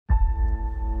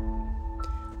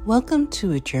Welcome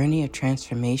to a journey of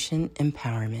transformation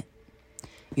empowerment.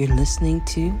 You're listening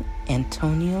to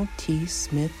Antonio T.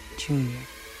 Smith Jr.,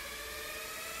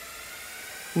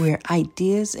 where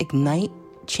ideas ignite,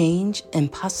 change,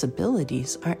 and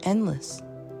possibilities are endless.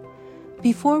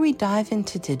 Before we dive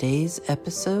into today's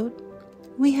episode,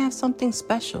 we have something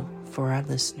special for our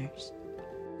listeners.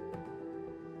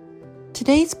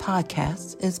 Today's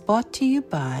podcast is brought to you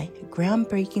by a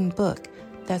groundbreaking book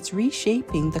that's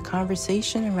reshaping the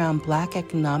conversation around Black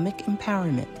economic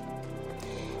empowerment.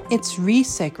 It's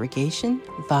Resegregation,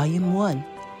 Volume 1,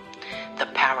 The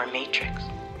Power Matrix,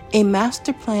 a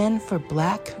master plan for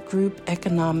Black group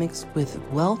economics with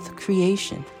wealth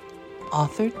creation,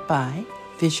 authored by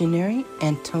visionary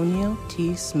Antonio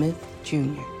T. Smith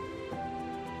Jr.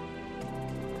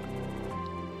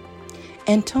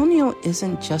 Antonio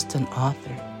isn't just an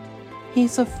author.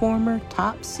 He's a former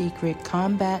top-secret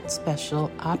combat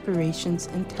special operations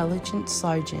intelligence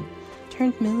sergeant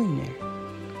turned millionaire.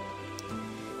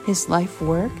 His life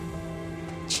work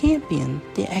championed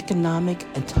the economic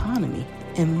autonomy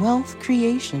and wealth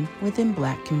creation within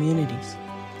Black communities.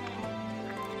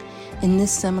 In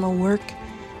this seminal work,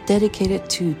 dedicated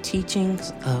to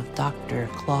teachings of Dr.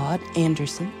 Claude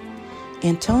Anderson,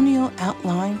 Antonio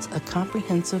outlines a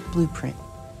comprehensive blueprint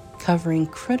covering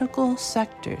critical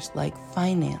sectors like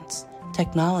finance,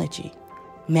 technology,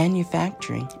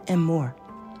 manufacturing, and more.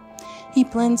 He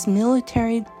blends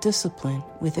military discipline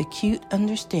with acute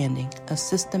understanding of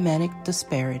systematic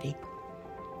disparity.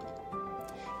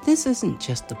 This isn't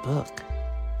just a book.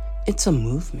 It's a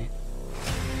movement,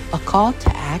 a call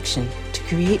to action to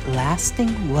create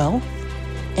lasting wealth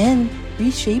and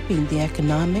reshaping the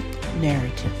economic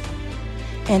narrative.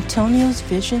 Antonio's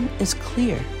vision is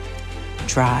clear.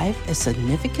 Drive a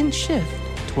significant shift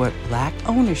toward Black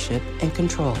ownership and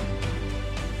control.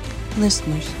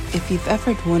 Listeners, if you've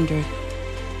ever wondered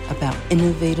about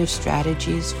innovative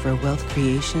strategies for wealth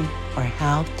creation or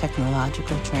how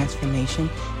technological transformation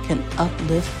can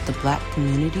uplift the Black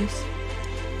communities,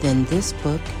 then this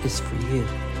book is for you.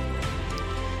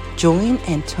 Join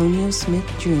Antonio Smith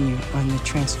Jr. on the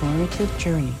transformative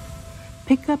journey.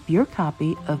 Pick up your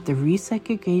copy of the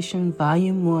Resegregation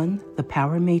Volume 1, The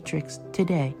Power Matrix,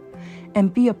 today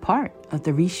and be a part of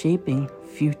the reshaping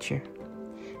future.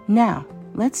 Now,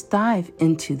 let's dive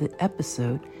into the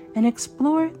episode and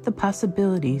explore the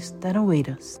possibilities that await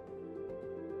us.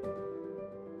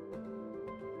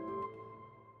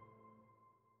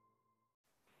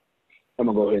 I'm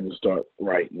going to go ahead and start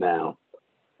right now.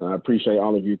 I appreciate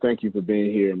all of you. Thank you for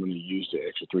being here. I'm going to use the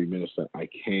extra 3 minutes that I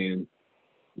can.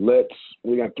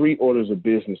 We got 3 orders of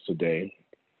business today.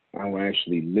 I will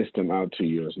actually list them out to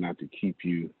you as not to keep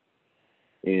you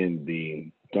in the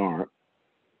dark.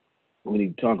 We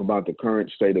need to talk about the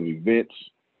current state of events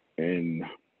and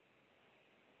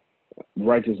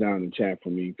write this down in the chat for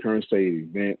me. Current state of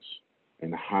events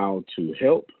and how to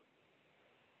help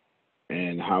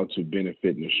and how to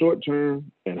benefit in the short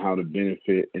term and how to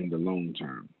benefit in the long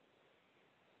term.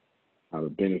 How to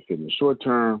benefit in the short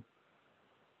term,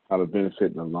 how to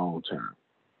benefit in the long term.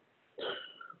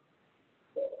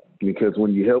 Because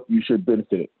when you help, you should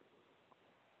benefit.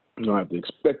 You don't have to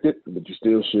expect it, but you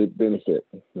still should benefit.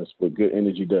 That's what good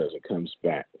energy does. It comes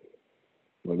back.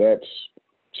 Well, that's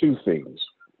 2 things,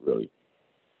 really.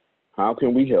 How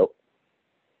can we help?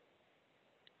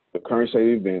 The current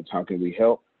state of events, how can we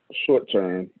help short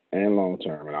term and long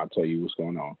term? And I'll tell you what's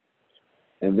going on.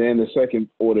 And then the second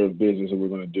order of business that we're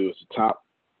going to do is the top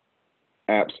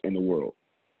apps in the world.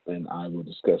 And I will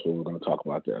discuss what we're going to talk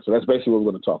about there. So that's basically what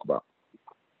we're going to talk about.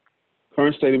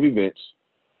 Current state of events.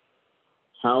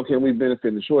 How can we benefit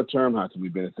in the short term? How can we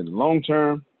benefit in the long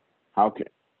term? How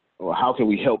can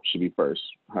we help should be first.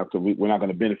 We're not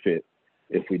going to benefit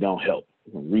if we don't help.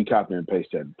 Recopy and paste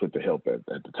that and put the help at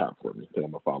the top for me. I'm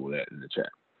going to follow that in the chat.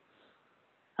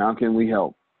 How can we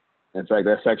help? In fact,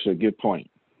 that's actually a good point.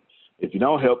 If you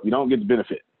don't help, you don't get the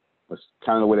benefit. That's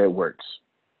kind of the way that works.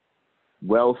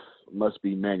 Wealth must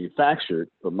be manufactured,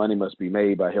 but money must be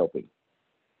made by helping.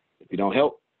 If you don't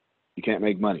help, you can't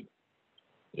make money.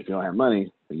 If you don't have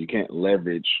money, then you can't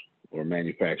leverage or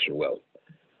manufacture wealth.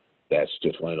 That's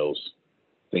just one of those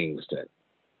things that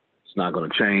it's not going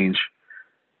to change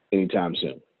anytime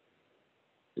soon.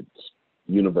 It's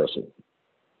universal.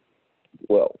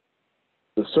 Well,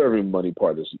 the serving money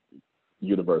part is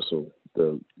universal.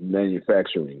 The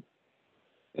manufacturing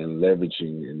and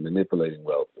leveraging and manipulating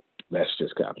wealth, that's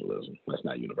just capitalism. That's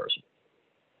not universal.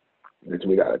 And so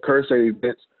we got a current state of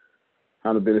events,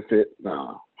 how to benefit.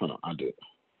 No, hold on, I'll do it.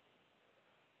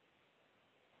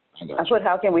 I put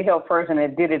how can we help first, and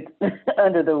it did it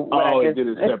under the. It did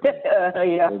it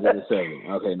separately. Yeah. It did it separately.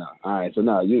 Okay, no. All right, so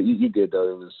no, you good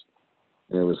though.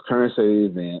 It was current state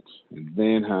events, and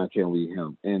then how can we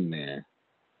help in there?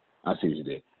 I see what you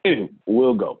did. Anyway,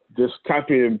 we'll go. Just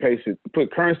copy and paste it.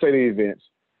 Put current state events.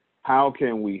 How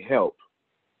can we help?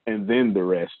 And then the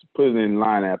rest. Put it in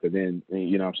line after. Then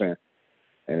you know what I'm saying,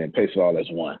 and then paste it all as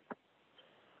one.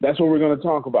 That's what we're going to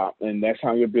talk about, and that's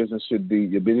how your business should be.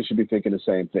 Your business should be thinking the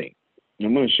same thing.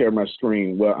 I'm going to share my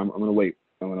screen. Well, I'm going to wait.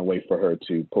 I'm going to wait for her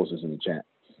to post this in the chat.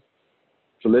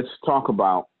 So let's talk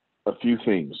about a few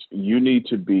things. Your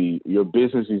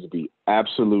business needs to be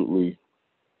absolutely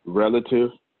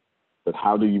relative, but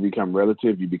how do you become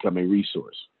relative? You become a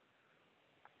resource.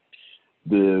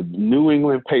 The New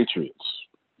England Patriots,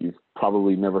 you've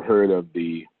probably never heard of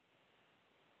the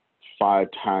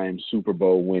 5-time Super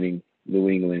Bowl winning New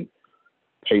England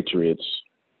Patriots,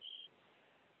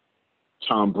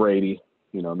 Tom Brady.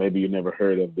 Maybe you never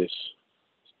heard of this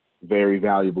very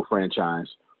valuable franchise.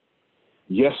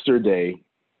 Yesterday,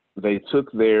 they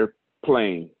took their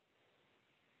plane,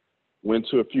 went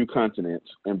to a few continents,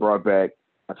 and brought back,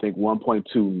 I think,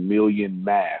 1.2 million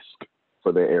masks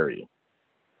for their area.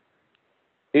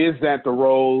 Is that the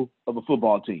role of a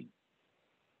football team?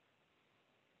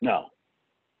 No.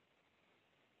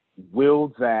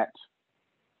 Will that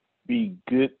be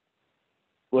good?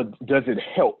 Well, does it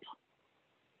help?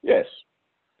 Yes,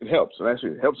 it helps. So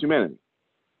actually, it helps humanity.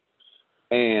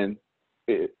 And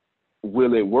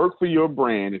will it work for your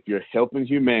brand if you're helping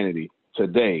humanity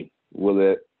today? Will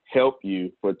it help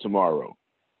you for tomorrow?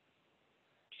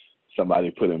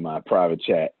 Somebody put in my private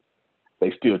chat,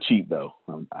 they still cheat though.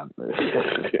 You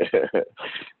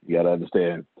got to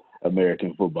understand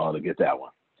American football to get that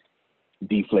one.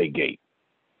 Deflategate.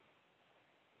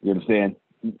 You understand?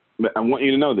 I want you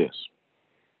to know this.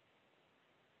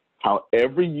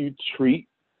 However you treat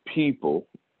people,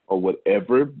 or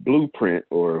whatever blueprint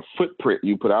or footprint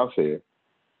you put out there,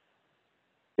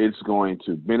 it's going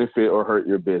to benefit or hurt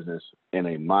your business in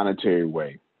a monetary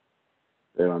way.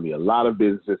 There are going to be a lot of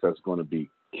businesses that's going to be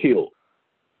killed,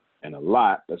 and a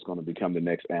lot that's going to become the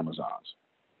next Amazons.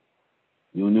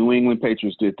 You New England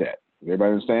Patriots did that.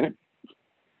 Everybody understand it?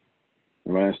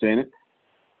 Everybody understand it?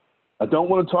 I don't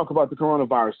want to talk about the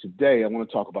coronavirus today. I want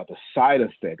to talk about the side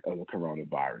effect of the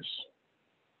coronavirus.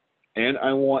 And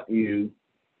I want you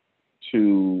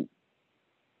to,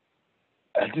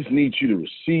 I just need you to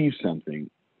receive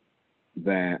something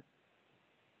that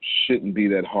shouldn't be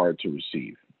that hard to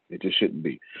receive. It just shouldn't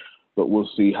be. But we'll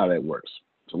see how that works.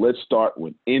 So let's start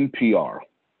with NPR.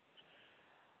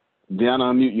 Deanna,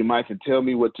 unmute your mic and tell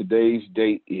me what today's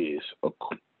date is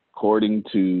according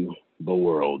to the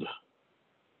world.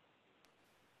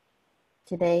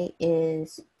 Today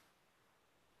is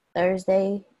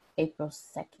Thursday, April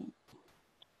 2nd.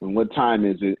 And what time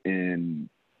is it in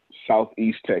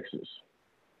Southeast Texas?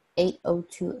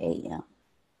 8:02 a.m.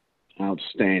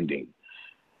 Outstanding.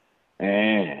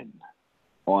 And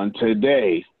on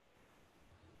today,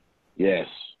 yes,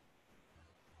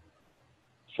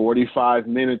 45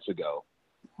 minutes ago,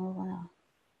 Oh, wow.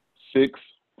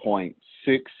 6.6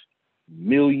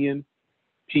 million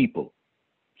people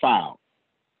filed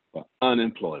for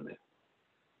unemployment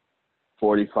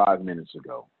 45 minutes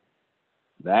ago.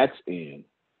 That's in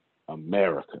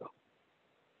America.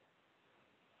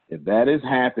 If that is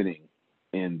happening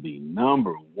in the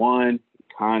number one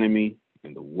economy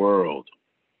in the world,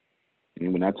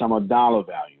 and we're not talking about dollar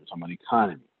value, we're talking about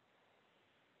economy,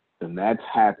 then that's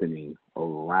happening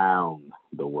around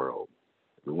the world.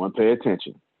 Everyone pay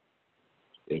attention.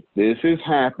 If this is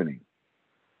happening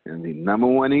in the number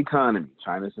one economy,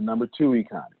 China's the number two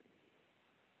economy,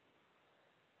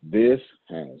 this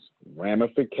has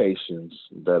ramifications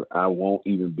that I won't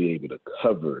even be able to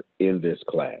cover in this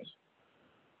class.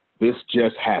 This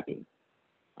just happened.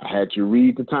 I had you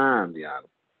read the time, Deanna.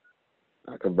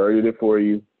 I converted it for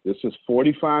you. This is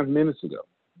 45 minutes ago.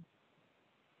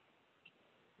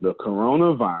 The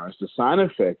coronavirus, the side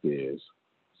effect is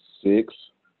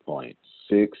 6.6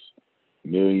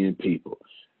 million people.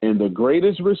 In the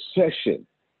greatest recession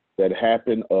that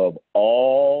happened of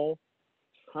all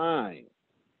time,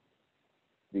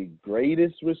 the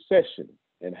greatest recession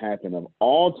that happened of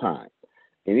all time,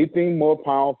 anything more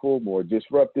powerful, more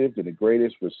disruptive than the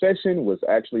greatest recession was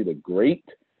actually the Great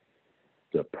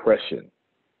Depression.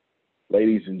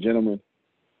 Ladies and gentlemen,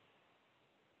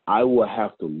 I will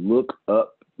have to look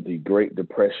up the Great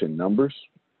Depression numbers.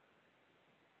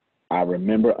 I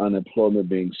remember unemployment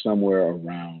being somewhere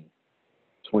around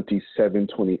 27,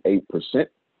 28%.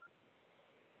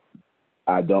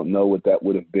 I don't know what that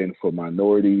would have been for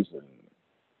minorities and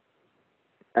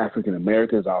African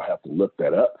Americans, I'll have to look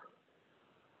that up.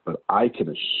 But I can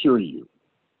assure you,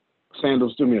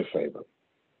 Sandals, do me a favor.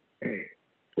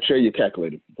 Share your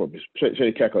calculator for me. Share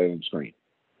your calculator on the screen.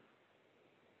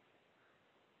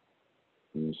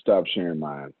 And stop sharing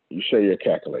mine. You share your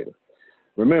calculator.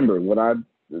 Remember,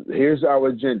 here's our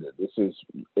agenda. This is,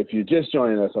 if you're just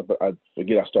joining us, I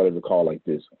started the call like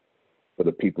this for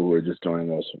the people who are just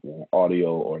joining us,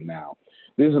 audio or now.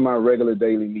 These are my regular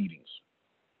daily meetings.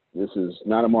 This is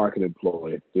not a marketing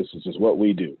ploy. This is just what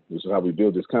we do. This is how we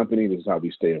build this company. This is how we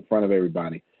stay in front of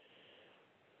everybody.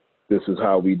 This is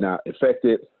how we not affect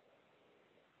it.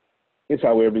 It's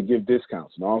how we ever give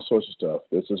discounts and all sorts of stuff.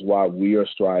 This is why we are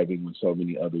striving when so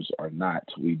many others are not.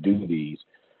 We do these,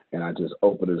 and I just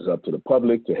open this up to the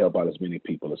public to help out as many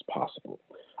people as possible.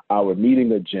 Our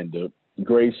meeting agenda,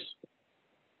 Grace,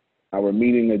 our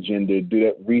meeting agenda,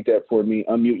 read that for me,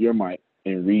 unmute your mic,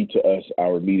 and read to us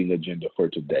our meeting agenda for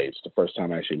today. It's the first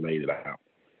time I actually laid it out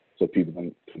so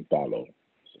people can follow.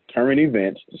 So current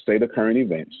events, the state of current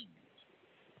events,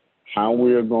 how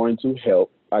we're going to help.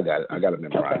 I got it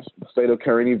memorized. The state of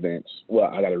current events.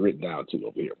 Well, I got it written down too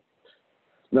over here.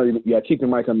 No, you got to keep your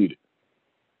mic unmuted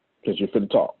because you're fit to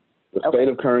talk. The state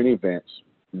of current events,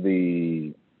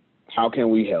 how can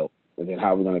we help, and then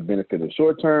how we're going to benefit in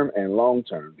short term and long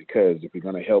term, because if you're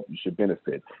going to help, you should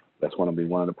benefit. That's going to be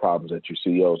one of the problems that your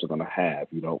CEOs are going to have.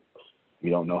 You don't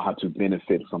know how to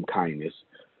benefit from kindness.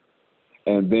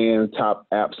 And then top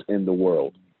apps in the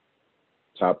world.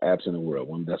 Top apps in the world.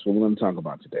 That's what we're going to talk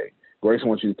about today. Grace, I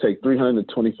want you to take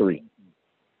 323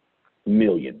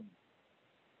 million.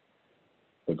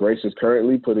 But Grace is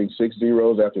currently putting 6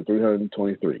 zeros after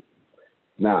 323.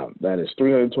 Now, that is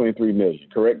 323 million.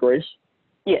 Correct, Grace?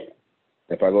 Yes.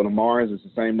 If I go to Mars, it's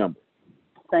the same number.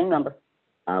 Same number.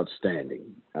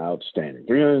 Outstanding.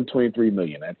 323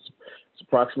 million. That's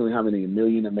approximately how many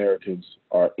million Americans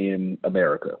are in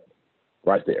America.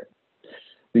 Right there.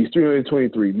 These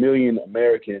 323 million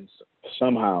Americans,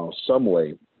 somehow, some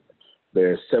way,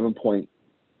 there's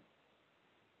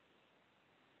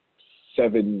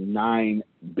 7.79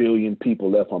 billion people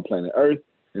left on planet Earth,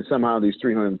 and somehow these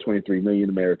 323 million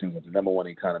Americans are the number one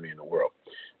economy in the world.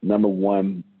 Number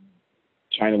one,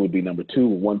 China would be number two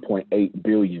with 1.8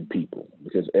 billion people,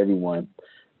 because everyone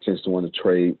tends to want to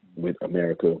trade with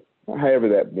America, however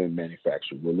that's been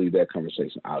manufactured. We'll leave that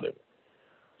conversation out of it.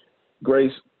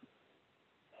 Grace,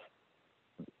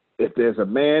 if there's a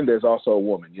man, there's also a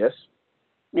woman, yes?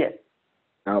 Yes.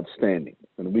 Outstanding.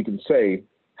 And we can say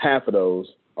half of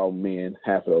those are men,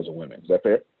 half of those are women. Is that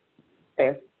fair?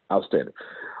 Fair. Outstanding.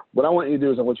 What I want you to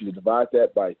do is I want you to divide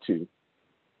that by 2.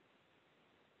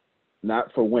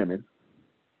 Not for women.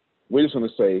 We're just going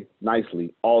to say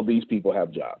nicely, all these people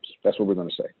have jobs. That's what we're going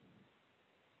to say.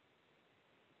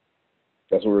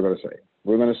 That's what we're going to say.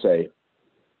 We're going to say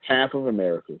half of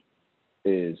America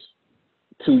is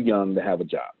too young to have a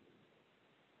job.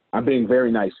 I'm being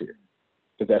very nice here,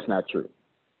 but that's not true.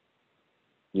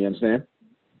 You understand?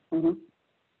 Mm-hmm.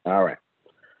 All right.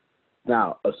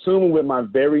 Now, assuming with my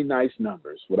very nice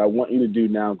numbers, what I want you to do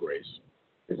now, Grace,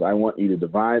 is I want you to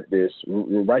divide this.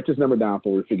 Write this number down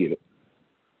before we forget it.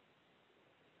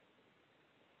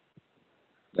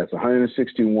 That's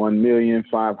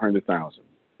 161,500,000.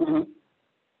 Mm-hmm.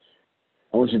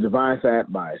 I want you to divide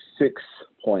that by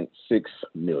 6.6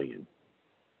 million.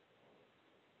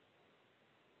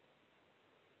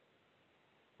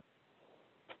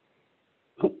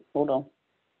 Hold on.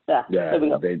 Yeah, Yeah, there we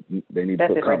go. they need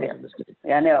That's to put it right commas there. in this thing.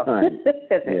 Yeah, I know. All right. That's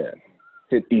it. Yeah.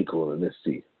 Hit equal and let's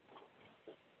see.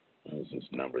 What does this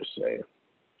number say?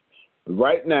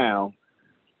 Right now,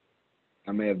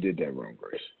 I may have did that wrong,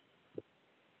 Grace.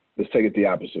 Let's take it the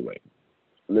opposite way.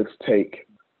 Let's take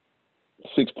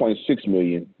 6.6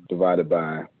 million divided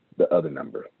by the other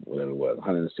number, whatever it was,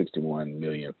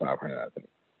 161,500,000, I think.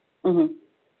 Mm-hmm.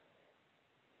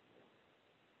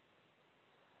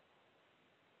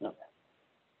 Okay.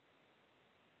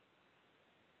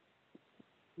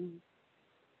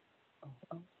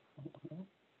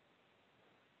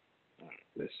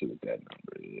 Let's see what that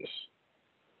number is.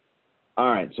 All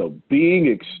right, so being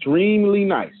extremely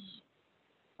nice.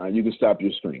 You can stop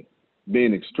your screen.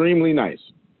 Being extremely nice.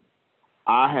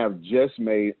 I have just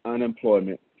made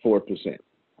unemployment 4%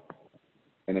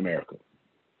 in America.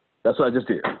 That's what I just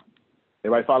did.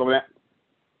 Everybody follow that?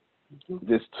 Mm-hmm.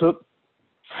 This took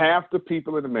half the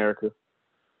people in America,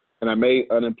 and I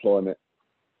made unemployment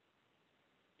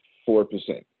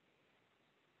 4%.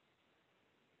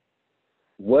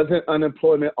 Wasn't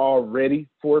unemployment already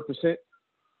 4%?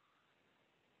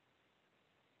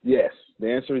 Yes.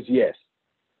 The answer is yes.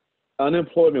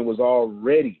 Unemployment was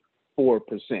already 4%.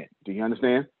 Do you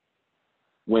understand?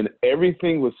 when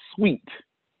everything was sweet,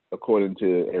 according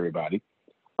to everybody,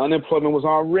 unemployment was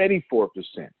already 4%.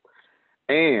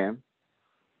 And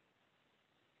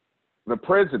the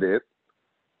president,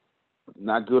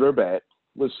 not good or bad,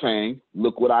 was saying,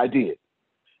 look what I did.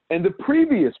 And the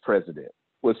previous president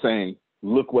was saying,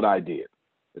 look what I did.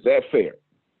 Is that fair?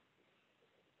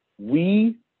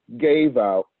 We gave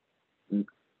out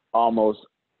almost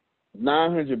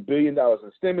 $900 billion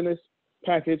in stimulus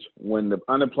package when the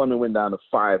unemployment went down to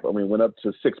went up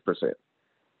to 6%.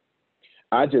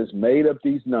 I just made up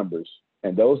these numbers,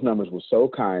 and those numbers were so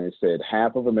kind. It said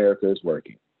half of America is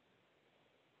working.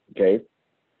 Okay?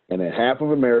 And then half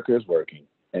of America is working.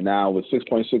 And now with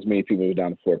 6.6 million people, we're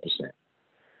down to 4%.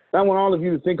 Now, I want all of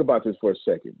you to think about this for a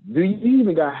second. Do you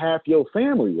even got half your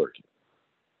family working?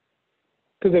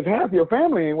 Because if half your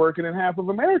family ain't working, then half of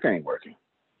America ain't working.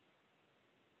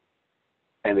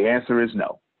 And the answer is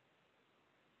no.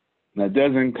 That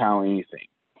doesn't count anything.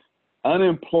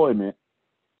 Unemployment,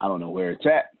 I don't know where it's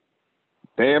at.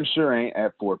 Damn sure ain't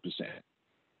at 4%.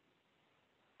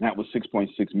 That was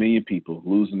 6.6 million people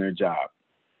losing their job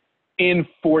in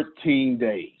 14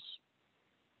 days.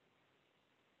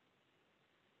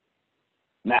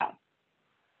 Now,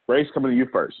 Grace, coming to you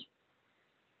first.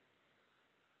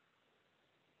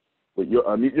 With your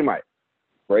unmute your mic.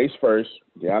 Grace first,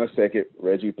 Deanna second,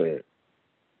 Reggie third.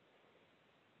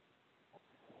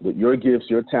 With your gifts,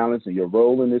 your talents, and your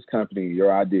role in this company,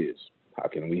 your ideas, how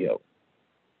can we help?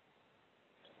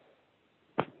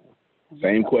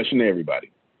 Same question to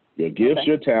everybody. Your gifts,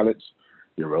 your talents,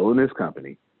 your role in this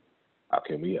company, how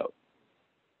can we help?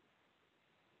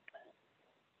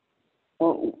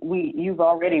 Well, you've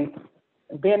already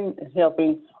been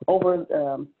helping over.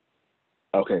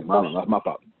 Okay, that's my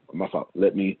fault. My fault.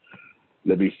 Let me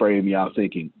frame y'all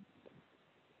thinking.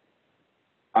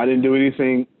 I didn't do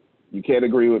anything. You can't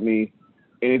agree with me.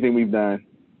 Anything we've done,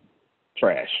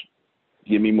 trash.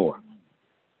 Give me more.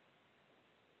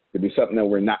 Could be something that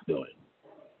we're not doing.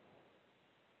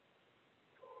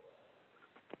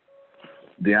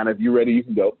 Deanna, if you're ready, you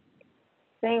can go.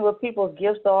 Seeing what people's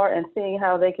gifts are and seeing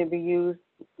how they can be used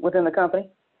within the company.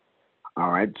 All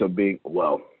right. So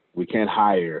we can't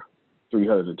hire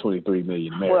 323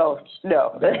 million Americans. Well,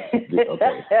 no. Okay.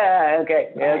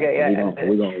 Okay.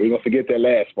 We're gonna forget that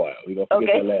last part. We're gonna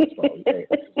forget that last part.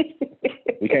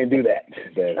 We can't do that.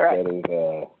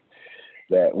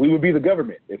 That we would be the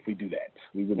government if we do that.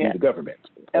 We would be the government.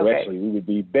 Or actually, we would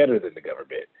be better than the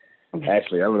government.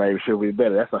 Actually, I'm not even sure we'd be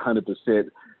better. That's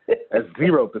 100%. That's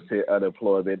 0%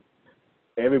 unemployment.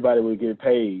 Everybody would get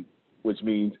paid, which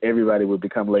means everybody would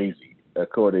become lazy,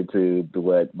 according to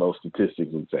what most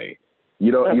statistics would say.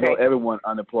 You don't ever want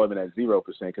unemployment at 0%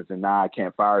 because then now I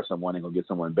can't fire someone and go get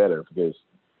someone better, because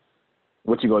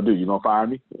what you gonna do? You gonna fire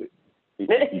me?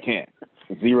 You can't.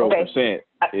 0%.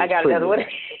 I got another one.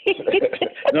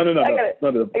 No. I got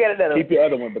another. Keep your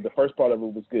other one, but the first part of it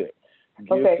was good.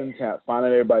 Gifts and talent. Find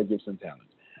out everybody gifts and talents.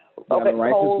 Deanna,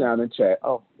 write this down in chat.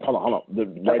 Oh, hold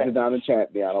on. Write it down in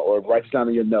chat, Deanna, or write it down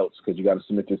in your notes, because you got to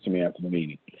submit this to me after the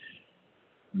meeting.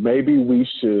 Maybe we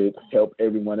should help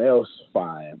everyone else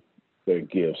find their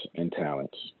gifts and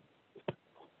talents.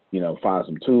 Find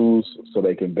some tools so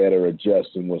they can better adjust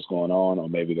in what's going on, or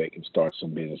maybe they can start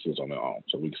some businesses on their own.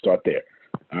 So we can start there.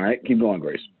 All right, keep going,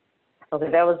 Grace.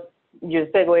 Okay, that was you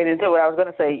segued into what I was going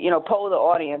to say. Poll the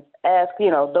audience. Ask,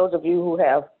 those of you who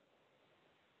have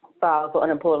filed for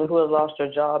unemployment, who have lost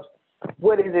their jobs,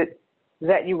 what is it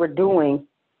that you were doing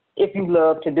if you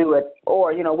love to do it?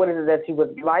 Or, what is it that you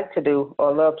would like to do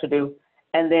or love to do?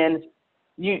 And then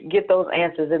you get those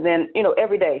answers. And then,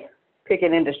 every day, pick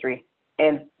an industry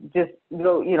and just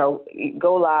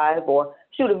go live or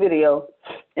shoot a video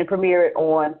and premiere it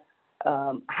on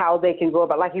how they can go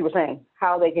about, like you were saying,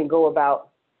 how they can go about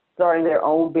starting their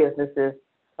own businesses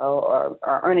or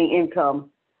earning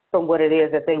income from what it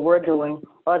is that they were doing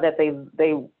or that they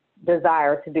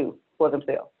desire to do for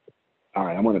themselves. All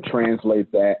right, I'm going to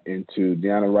translate that into,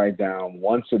 Deanna, write down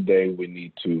once a day we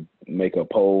need to make a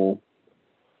poll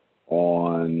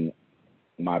on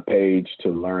my page to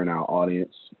learn our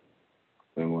audience.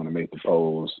 And we want to make the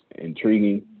polls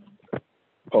intriguing.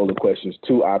 Poll the questions,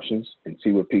 2 options, and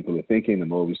see what people are thinking. The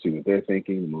more we see what they're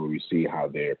thinking, the more we see how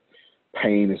their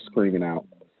pain is screaming out,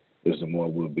 is the more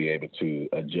we'll be able to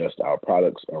adjust our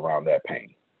products around that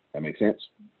pain. That makes sense?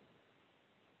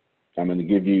 I'm going to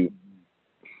give you,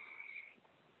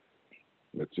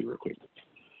 let's see real quick.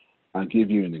 I'll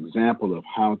give you an example of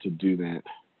how to do that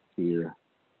here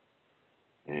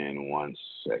in 1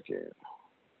 second.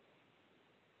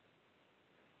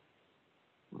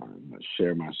 All right, I'm going to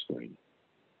share my screen.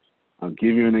 I'll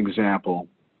give you an example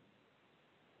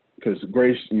Because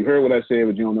Grace, you heard what I said,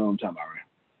 but you don't know what I'm talking about,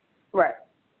 right? Right.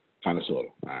 Kind of, sort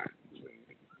of. All right.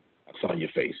 I saw your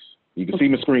face. You can see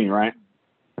my screen, right?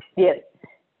 Yes.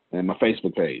 And my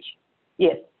Facebook page.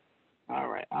 Yes. All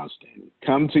right, outstanding.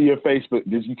 Come to your Facebook.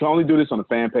 You can only do this on a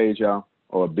fan page, y'all,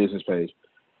 or a business page.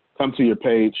 Come to your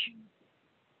page,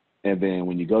 and then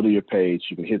when you go to your page,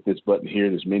 you can hit this button here,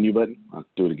 this menu button. I'll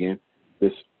do it again.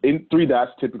 This in 3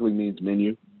 dots typically means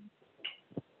menu.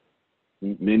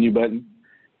 Menu button.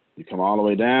 You come all the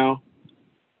way down,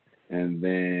 and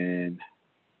then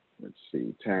let's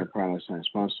see, tag product, sign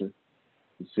sponsor.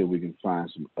 Let's see if we can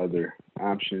find some other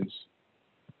options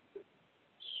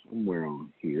somewhere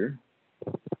on here.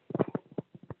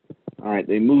 All right,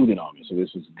 they moved it on me, so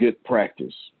this is good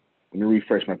practice. Let me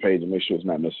refresh my page and make sure it's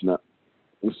not messing up.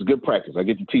 This is good practice. I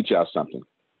get to teach y'all something.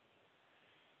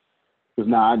 Because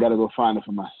now I got to go find it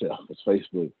for myself. Because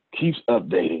Facebook keeps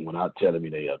updating without telling me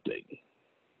they update.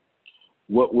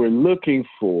 What we're looking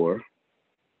for,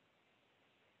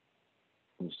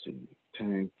 let's see,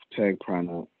 tag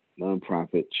product,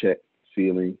 nonprofit, check,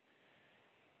 feeling.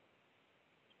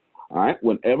 All right,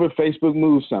 whenever Facebook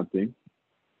moves something,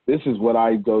 this is what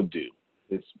I go do.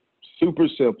 It's super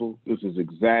simple. This is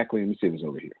exactly, let me see this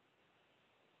over here.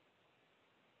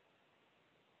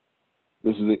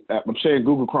 This is, I'm sharing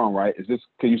Google Chrome, right? Is this,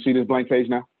 can you see this blank page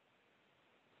now?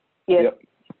 Yes. Yep.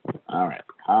 All right,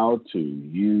 how to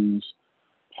use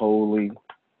polling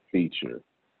feature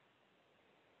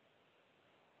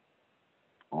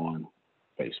on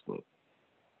Facebook.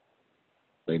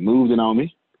 They moved it on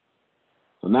me.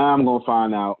 So now I'm going to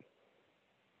find out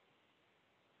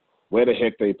where the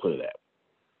heck they put it at.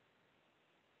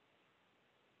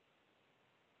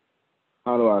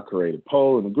 How do I create a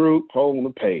poll in the group, poll on the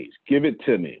page? Give it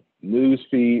to me. News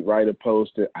feed, write a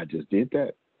post. I just did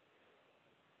that.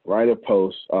 Write a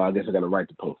post. I guess I got to write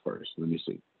the post first. Let me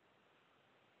see.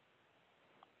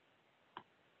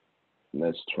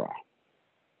 Let's try.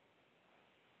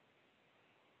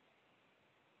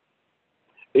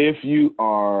 If you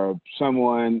are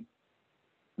someone,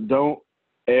 don't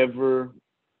ever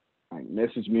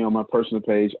message me on my personal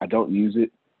page. I don't use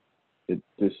it.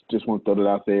 Just want to throw it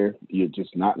out there. You're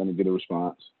just not going to get a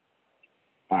response.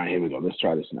 All right, here we go. Let's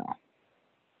try this now.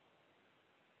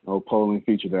 No polling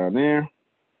feature down there.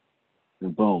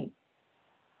 And boom.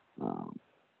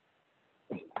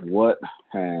 What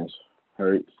has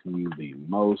hurt you the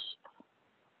most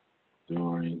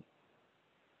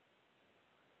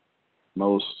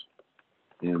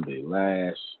in the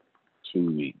last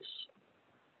 2 weeks?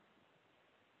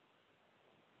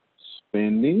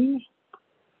 Spending.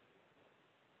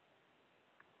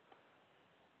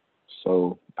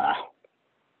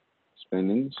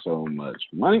 Spending so much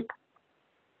money,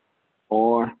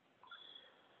 or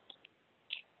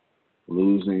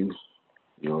losing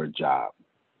your job.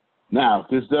 Now, if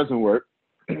this doesn't work,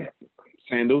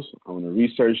 Sandals, I'm going to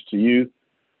research to you.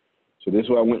 So this is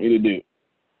what I want you to do.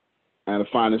 I'm going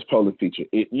to find this polling feature.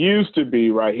 It used to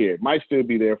be right here. It might still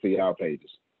be there for y'all pages.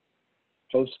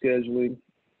 Post scheduling.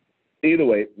 Either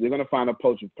way, you're going to find a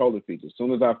polling feature. As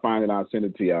soon as I find it, I'll send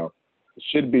it to y'all. It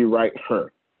should be right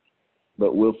here,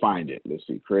 but we'll find it. Let's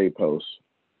see, create post.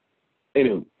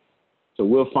 Anywho, so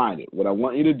we'll find it. What I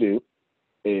want you to do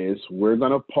is we're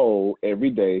going to poll every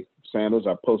day. Sandals,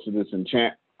 I posted this in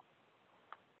chat.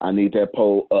 I need that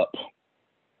poll up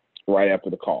right after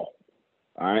the call.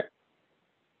 All right?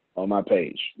 On my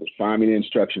page. Just find me the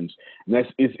instructions. And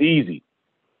it's easy.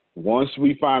 Once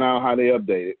we find out how they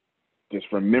update it, just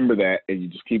remember that and you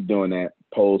just keep doing that.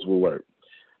 Polls will work.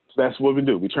 So that's what we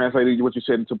do. We translated what you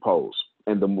said into polls.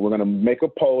 And then we're going to make a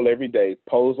poll every day.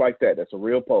 Polls like that. That's a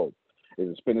real poll. Is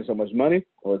it spending so much money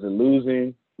or is it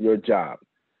losing your job?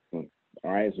 All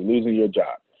right? Is it losing your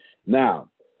job? Now,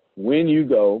 when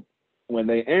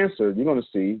they answer, you're going to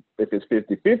see if it's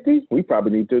 50-50, we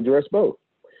probably need to address both.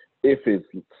 If it's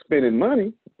spending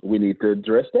money, we need to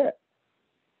address that.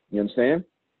 You understand?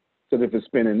 Because if it's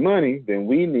spending money, then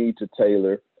we need to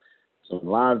tailor some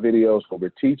live videos where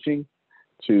we're teaching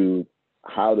to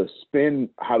how to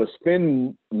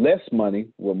spend less money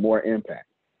with more impact,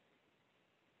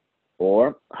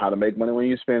 or how to make money when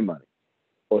you spend money,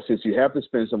 or since you have to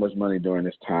spend so much money during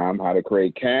this time, how to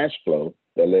create cash flow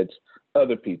that lets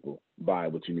other people buy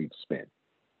what you need to spend.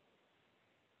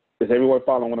 Is everyone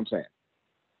following what I'm saying?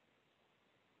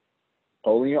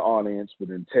 Polling your audience would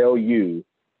then tell you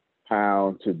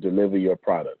how to deliver your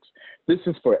products. This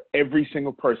is for every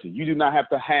single person. You do not have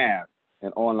to have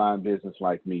an online business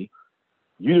like me.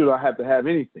 You do not have to have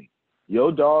anything.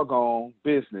 Your doggone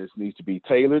business needs to be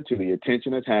tailored to the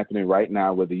attention that's happening right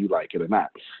now, whether you like it or not.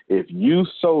 If you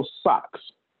sew socks,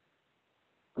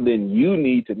 then you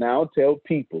need to now tell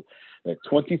people that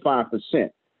 25%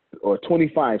 or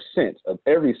 25 cents of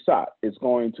every SOT is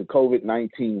going to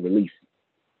COVID-19 relief.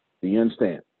 Do you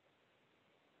understand?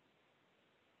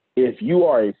 If you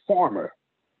are a farmer,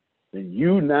 then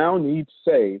you now need to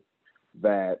say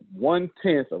that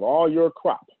 1/10 of all your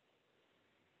crop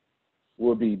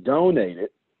will be donated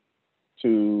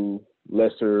to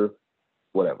lesser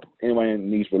whatever. Anyone who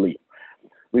needs relief.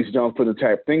 Lisa Jones put in the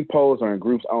chat, think polls are in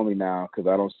groups only now because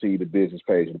I don't see the business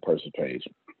page or the personal page.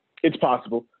 It's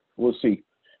possible. We'll see.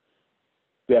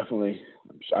 Definitely.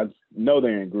 I know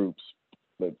they're in groups,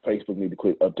 but Facebook need to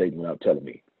quit updating without telling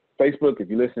me. Facebook, if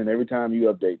you're listening, every time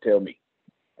you update, tell me.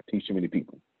 I teach too many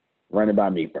people. Run it by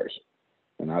me first,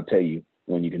 and I'll tell you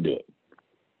when you can do it.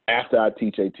 After I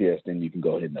teach ATS, then you can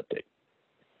go ahead and update.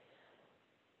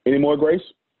 Any more, Grace?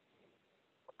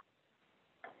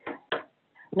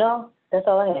 No, that's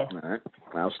all I have. All right.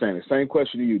 Outstanding. Same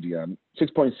question to you, Deanna.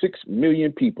 6.6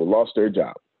 million people lost their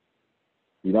job.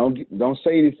 You don't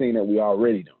say anything that we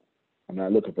already doing. I'm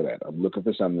not looking for that. I'm looking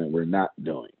for something that we're not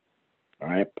doing. All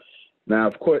right. Now,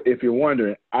 of course, if you're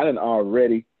wondering, I done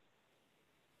already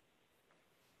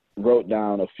wrote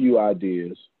down a few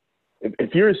ideas.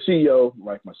 If you're a CEO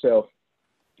like myself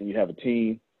and you have a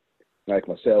team like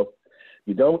myself,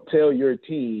 you don't tell your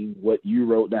team what you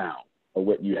wrote down or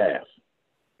what you have.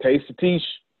 Taste the teach.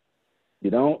 You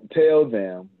don't tell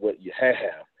them what you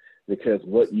have, because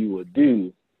what you will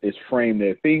do is frame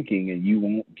their thinking and you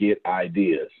won't get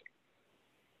ideas.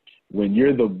 When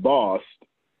you're the boss,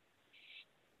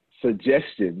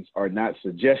 suggestions are not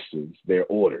suggestions, they're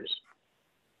orders.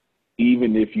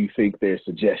 Even if you think they're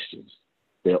suggestions,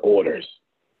 they're orders.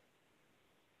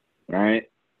 Right?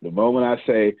 The moment I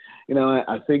say,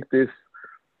 I think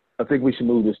we should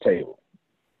move this table,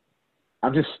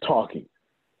 I'm just talking.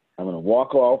 I'm going to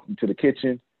walk off into the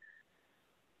kitchen.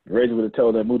 Reggie would have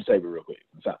told them, move the table real quick.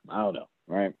 I don't know,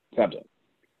 right? Something.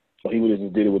 So he would have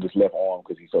just did it with his left arm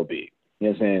because he's so big. You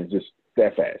know what I'm saying? Just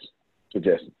that fast.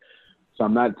 Suggestion. So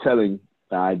I'm not telling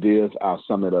the ideas. I'll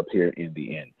sum it up here in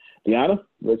the end. Deanna,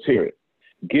 let's hear it.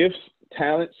 Gifts,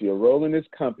 talents, your role in this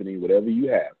company, whatever you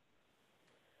have.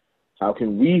 How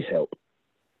can we help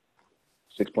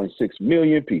 6.6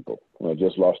 million people who have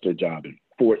just lost their job in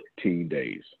 14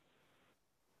 days?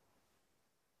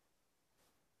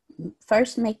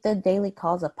 First, make the daily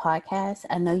calls a podcast.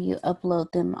 I know you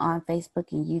upload them on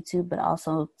Facebook and YouTube, but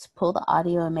also to pull the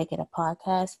audio and make it a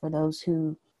podcast for those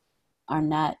who are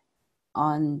not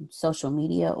on social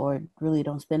media or really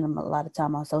don't spend a lot of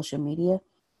time on social media.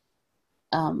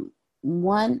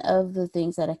 One of the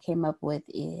things that I came up with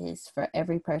is for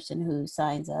every person who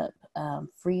signs up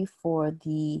free for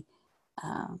the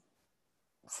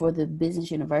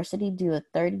business university, do a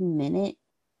 30-minute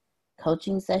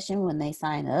coaching session when they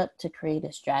sign up to create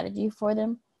a strategy for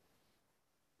them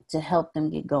to help them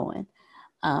get going.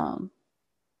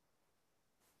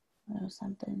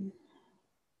 Something.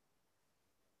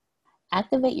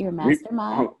 Activate your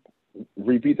mastermind.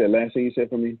 Repeat that last thing you said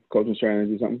for me. Coaching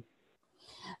strategy or something.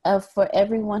 For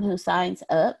everyone who signs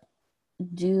up,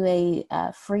 do a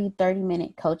free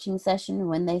 30-minute coaching session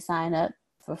when they sign up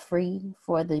for free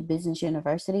for the business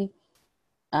university.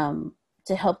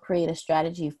 To help create a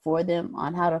strategy for them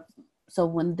on how to, so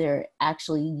when they're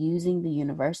actually using the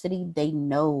university, they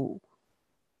know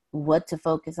what to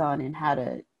focus on and how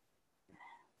to.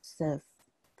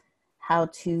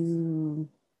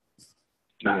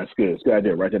 Nah, that's good. It's a good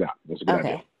idea. Write that out. That's a good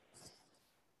idea.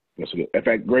 That's good. In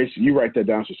fact, Grace, you write that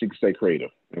down so she can stay creative.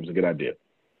 That was a good idea.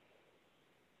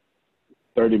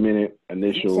 30-minute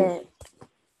initial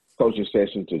coaching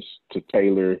session to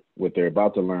tailor what they're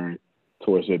about to learn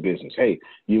towards their business. Hey,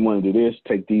 you want to do this?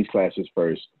 Take these classes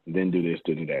first, then do this,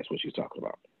 do that. That's what she's talking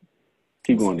about.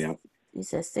 Keep going down. You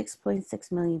said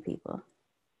 6.6 million people.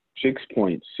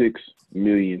 6.6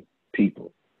 million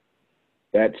people.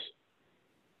 That's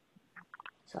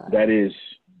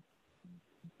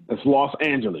Los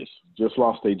Angeles. Just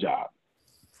lost their job.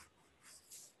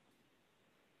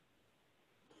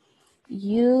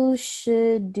 You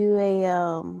should do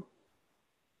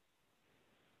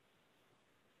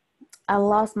I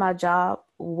lost my job,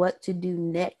 what to do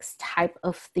next type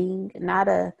of thing. Not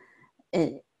that's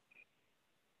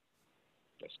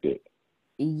good.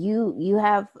 You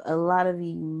have a lot of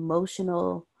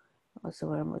emotional, what's the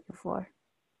word I'm looking for?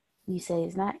 You say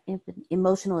it's not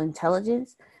emotional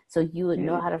intelligence, so you would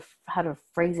know how to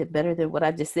phrase it better than what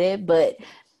I just said. But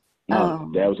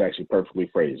no, that was actually perfectly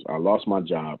phrased. I lost my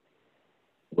job.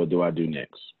 What do I do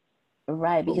next?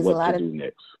 Right, because a lot of do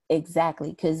next.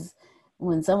 Exactly, because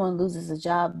when someone loses a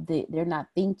job, they're not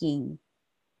thinking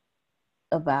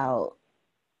about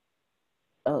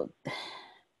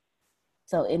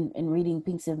So in reading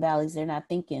Peaks and Valleys, they're not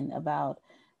thinking about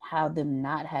how them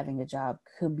not having a job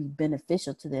could be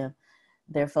beneficial to them.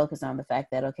 They're focused on the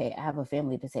fact that, okay, I have a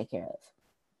family to take care of.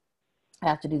 I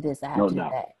have to do this. I have No to do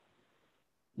doubt. that.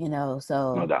 You know, No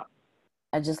so doubt.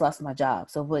 I just lost my job.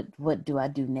 So what do I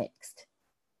do next?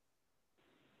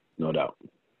 No doubt.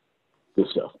 Good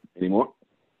stuff. Any more?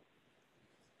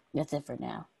 That's it for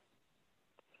now.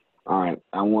 All right.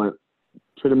 I want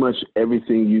pretty much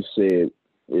everything you said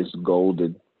is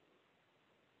golden.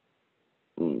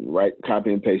 Right?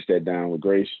 Copy and paste that down with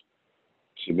Grace.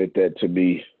 Submit that to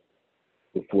me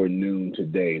before noon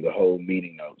today, the whole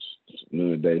meeting notes. Just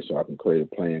noon today so I can create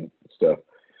a plan and stuff.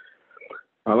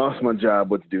 I lost my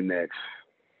job. What to do next?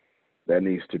 That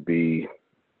needs to be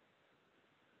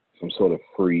some sort of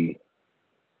free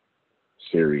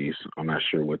series. I'm not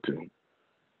sure what to.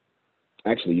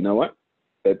 Actually, you know what?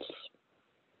 Let's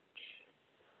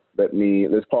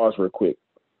pause real quick.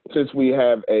 Since we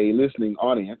have a listening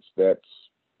audience that's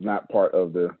not part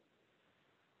of the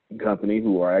company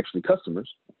who are actually customers,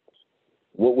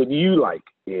 what would you like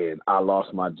in I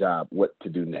lost my job, what to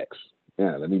do next?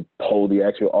 Yeah, let me poll the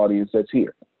actual audience that's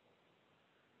here.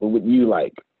 What would you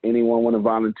like? Anyone want to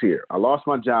volunteer? I lost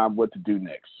my job, what to do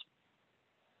next?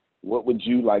 What would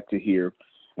you like to hear?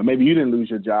 Or maybe you didn't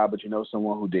lose your job, but you know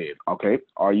someone who did. Okay.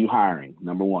 Are you hiring?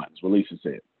 Number one. That's what Lisa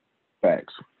said.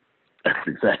 Facts. That's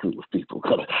exactly what people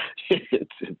call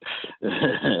it.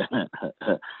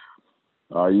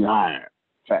 Are you hiring?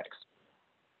 Facts.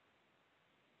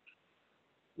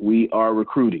 We are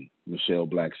recruiting, Michelle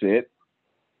Black said.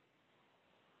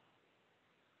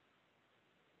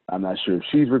 I'm not sure if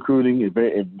she's recruiting. If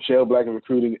Michelle Black is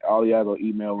recruiting, all y'all go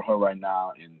email her right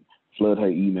now and flood her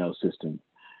email system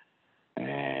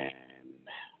and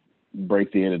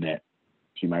break the internet.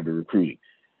 She might be recruiting.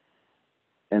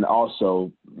 And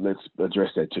also, let's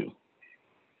address that too.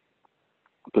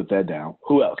 Put that down.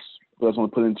 Who else? Who else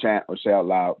want to put in chat or say out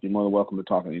loud? You're more than welcome to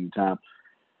talk at any time.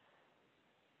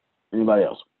 Anybody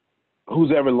else?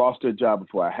 Who's ever lost their job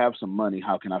before? I have some money.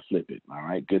 How can I flip it? All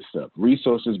right, good stuff.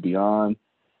 Resources beyond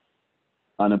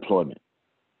unemployment.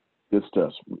 Good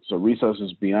stuff. So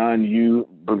resources beyond you,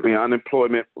 beyond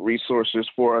employment, resources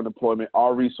for unemployment,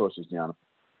 all resources, Deanna.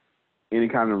 Any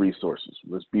kind of resources.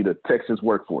 Let's be the Texas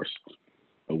workforce,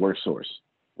 a work source.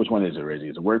 Which one is it, Reggie?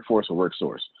 Is it workforce or work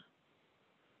source?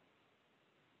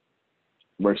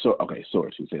 Work source. Okay,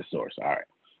 source. He said source. All right.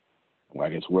 Well, I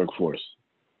guess workforce.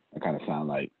 That kind of sound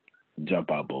like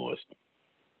jump out boys.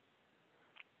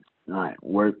 All right.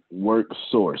 Work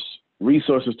source.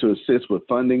 Resources to assist with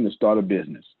funding to start a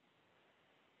business.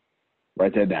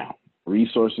 Write that down.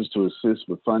 Resources to assist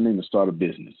with funding to start a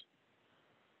business.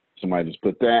 Somebody just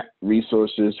put that.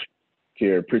 Resources.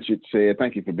 Kara Pritchett said,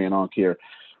 thank you for being on, Kara.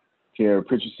 Kara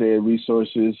Pritchett said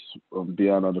resources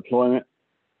beyond unemployment.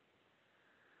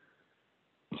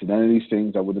 So none of these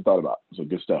things I would have thought about. So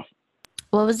good stuff.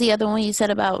 What was the other one you said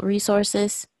about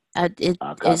resources?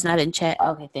 It's not in chat.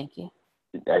 Okay, thank you.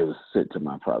 It was sent to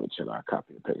my private chat. I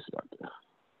copy and paste it out there.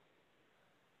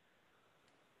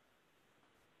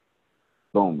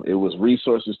 Boom. It was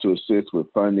resources to assist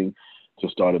with funding to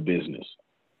start a business.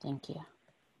 Thank you.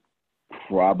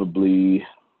 Probably,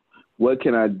 what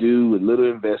can I do with little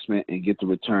investment and get the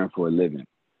return for a living,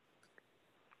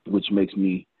 which makes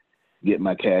me get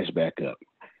my cash back up.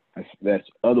 That's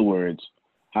other words,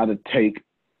 how to create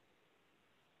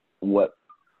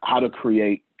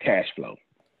cash flow.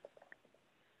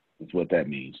 That's what that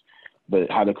means.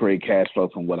 But how to create cash flow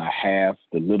from what I have,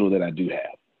 the little that I do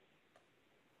have.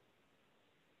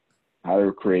 How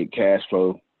to create cash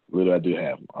flow, little I do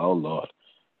have. Oh, Lord.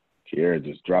 Kiara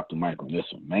just dropped the mic on this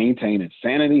one. Maintain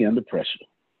insanity under pressure.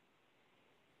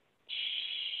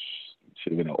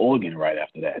 Should have been an organ right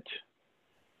after that.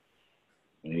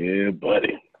 Yeah,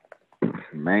 buddy.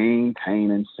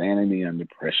 Maintain insanity under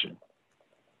pressure.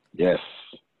 Yes.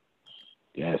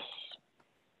 Yes.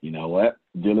 You know what?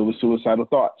 Dealing with suicidal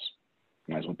thoughts.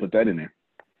 Might as well put that in there.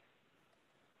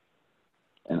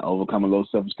 And overcoming low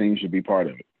self-esteem should be part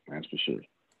of it. That's for sure.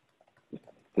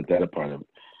 Put that a part of it.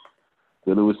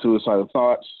 Dealing with suicidal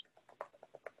thoughts.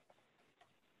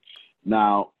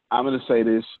 Now, I'm going to say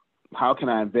this. How can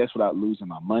I invest without losing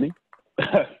my money?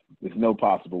 There's no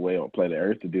possible way on planet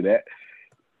Earth to do that.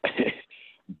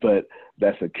 But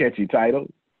that's a catchy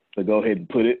title. So go ahead and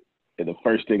put it. And the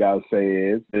first thing I'll say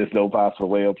is there's no possible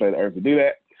way on planet Earth to do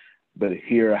that. But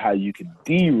here are how you can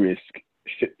de-risk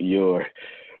your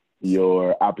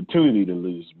opportunity to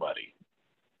lose money.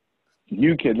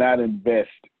 You cannot invest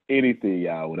anything,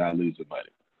 y'all, without losing money.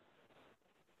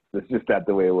 That's just not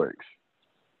the way it works.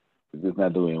 It's just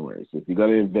not the way it works. If you're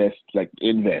going to invest,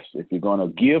 invest. If you're going to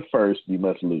give first, you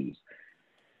must lose.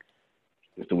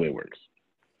 It's the way it works.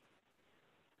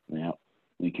 Now,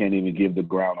 you can't even give the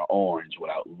ground an orange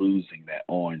without losing that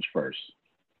orange first.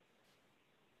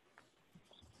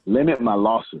 Limit my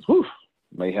losses. Whew,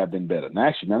 may have been better. No,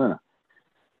 actually, no.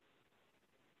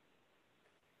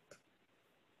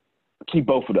 Keep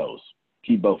both of those.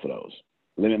 Keep both of those.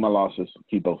 Limit my losses.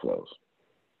 Keep both of those.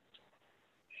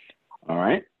 All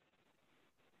right.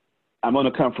 I'm going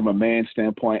to come from a man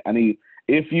standpoint.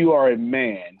 If you are a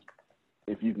man,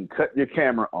 if you can cut your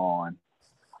camera on.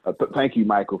 Thank you,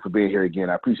 Michael, for being here again.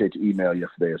 I appreciate your email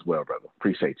yesterday as well, brother.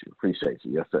 Appreciate you.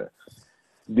 Yes, sir.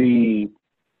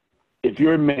 If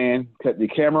you're a man, cut your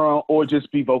camera on or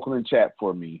just be vocal in chat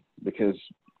for me, because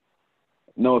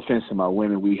no offense to my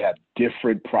women, we have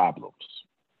different problems.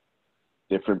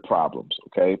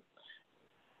 Okay?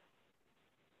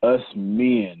 Us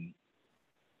men,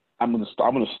 I'm gonna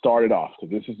start it off,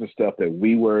 because this is the stuff that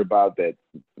we worry about that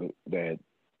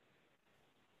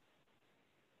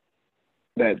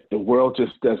the world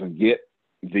just doesn't get.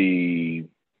 The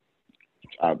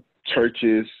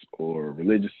churches or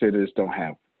religious centers don't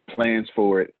have plans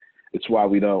for it. It's why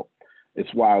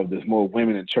there's more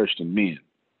women in church than men,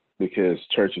 because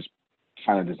church is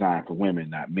kind of designed for women,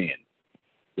 not men.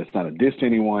 That's not a diss to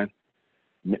anyone.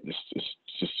 It's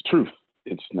just the truth.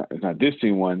 It's not diss to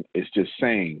anyone. It's just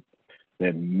saying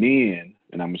that men,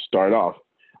 and I'm gonna start off.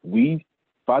 If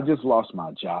I just lost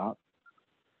my job,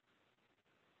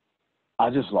 I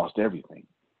just lost everything.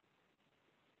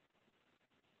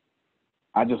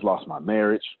 I just lost my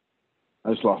marriage.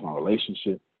 I just lost my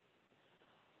relationship.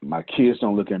 My kids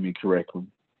don't look at me correctly.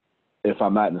 If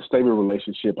I'm not in a stable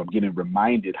relationship, I'm getting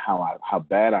reminded how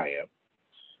bad I am.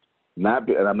 And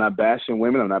I'm not bashing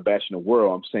women. I'm not bashing the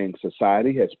world. I'm saying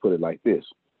society has put it like this.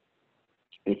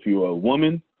 If you're a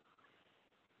woman,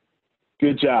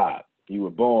 good job. You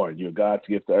were born. You're God's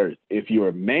gift to earth. If you're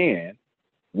a man,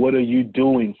 what are you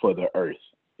doing for the earth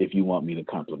if you want me to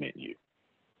compliment you?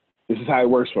 This is how it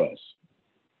works for us.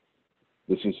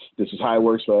 This is how it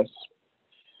works for us.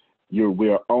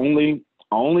 We're only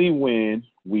when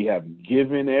we have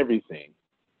given everything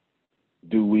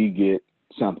do we get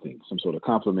something, some sort of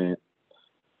compliment.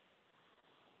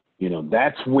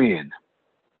 That's when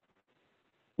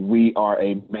we are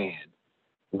a man,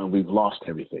 when we've lost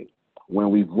everything. When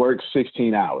we've worked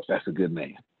 16 hours, that's a good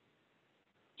man.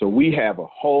 So we have a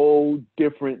whole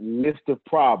different list of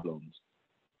problems.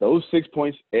 Those 6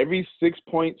 points, every 6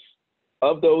 points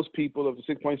of those people, of the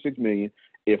 6.6 million,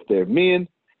 if they're men,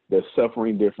 they're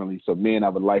suffering differently. So men, I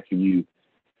would like for you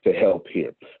to help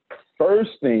here.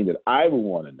 First thing that I would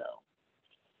want to know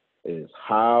is,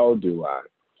 how do I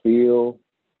feel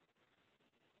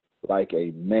like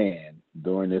a man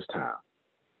during this time?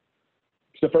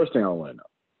 It's the first thing I want to know.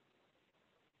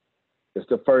 It's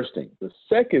the first thing. The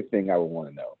second thing I would want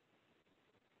to know,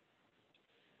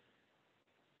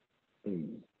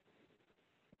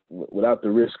 without the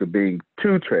risk of being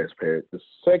too transparent, the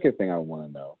second thing I want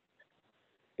to know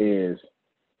is,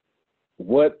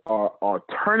 what are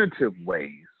alternative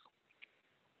ways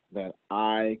that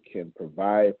I can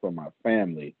provide for my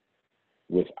family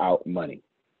without money?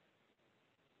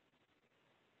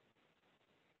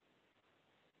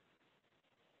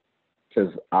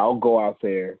 Because I'll go out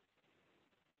there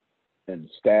and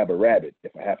stab a rabbit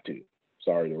if I have to.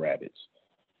 Sorry, the rabbits.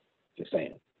 Just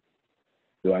saying.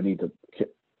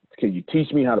 Can you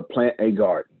teach me how to plant a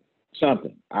garden?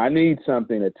 Something. I need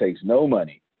something that takes no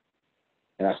money,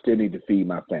 and I still need to feed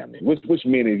my family. Which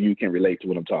many of you can relate to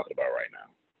what I'm talking about right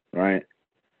now, right?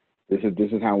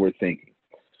 This is how we're thinking.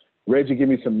 Reggie, give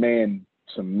me some man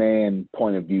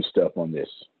point of view stuff on this,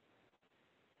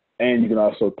 and you can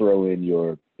also throw in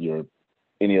your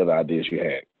any other ideas you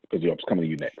had, because I'm coming to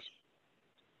you next.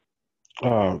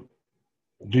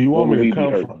 Do you want me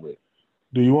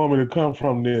to come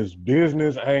from this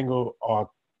business angle, or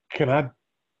can I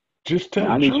just tell the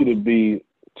truth? I need you to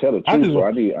tell the truth.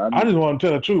 I just want to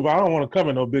tell the truth. I don't want to come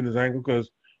in no business angle,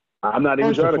 because I'm not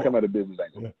even trying to come at a business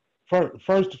angle.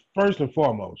 First and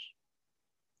foremost,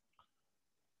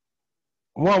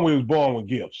 one, we was born with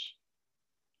gifts.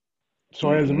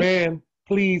 So as a man,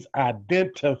 please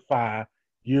identify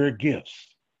your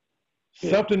gifts.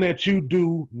 Yeah. Something that you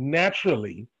do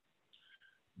naturally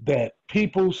that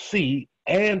people see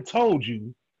and told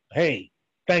you, hey,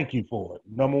 thank you for it.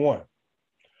 Number one.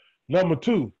 Number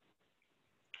two,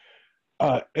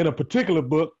 in a particular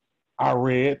book, I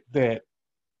read that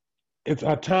it's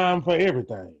a time for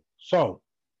everything. So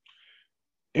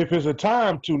if it's a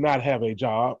time to not have a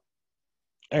job,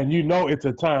 and you know it's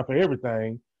a time for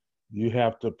everything, you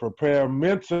have to prepare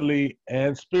mentally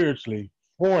and spiritually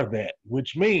for that,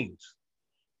 which means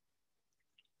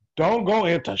don't go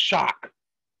into shock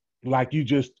like you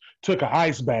just took an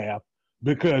ice bath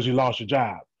because you lost your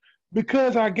job.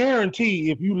 Because I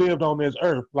guarantee if you lived on this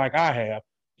earth like I have,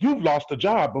 you've lost a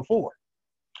job before.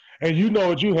 And you know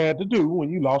what you had to do when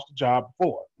you lost a job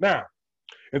before. Now,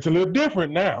 it's a little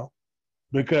different now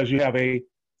because you have a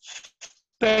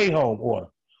stay home order.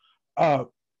 Uh,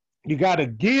 you got to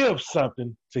give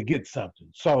something to get something.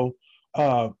 So,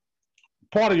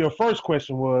 part of your first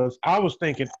question was I was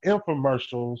thinking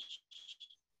infomercials,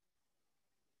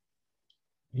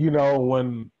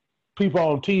 when people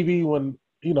on TV, when,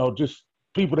 just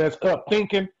people that's up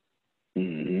thinking,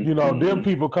 them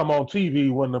people come on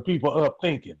TV when the people up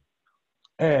thinking.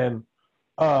 And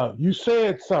you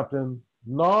said something,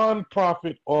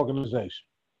 non-profit organization.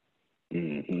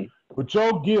 With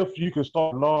your gift, you can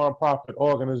start a non-profit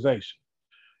organization.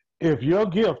 If your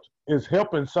gift is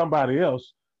helping somebody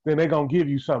else, then they're going to give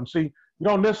you something. See, you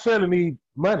don't necessarily need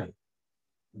money.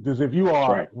 Because if you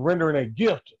are rendering a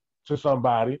gift to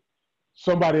somebody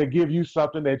will give you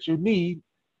something that you need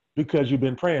because you've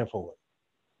been praying for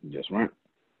it. That's right.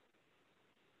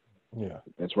 Yeah.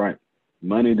 That's right.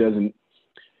 Money doesn't,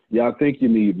 y'all think you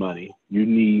need money.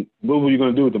 What were you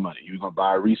going to do with the money? You're going to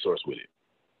buy a resource with it.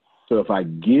 So if I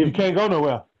give you can't go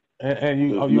nowhere. And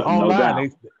you no,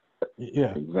 online.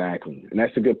 Yeah. Exactly. And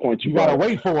that's a good point you got to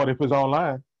wait for it if it's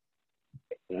online.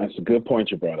 That's a good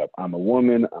point you brought up. I'm a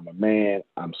woman. I'm a man.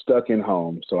 I'm stuck in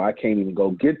home, so I can't even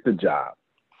go get the job.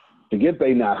 Forget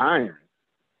they not hiring.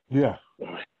 Yeah.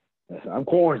 I'm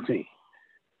quarantined.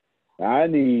 I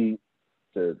need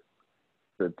to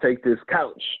take this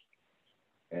couch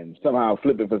and somehow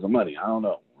flip it for some money. I don't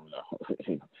know.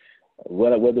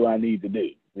 What do I need to do?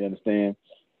 You understand?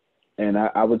 And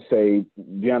I would say,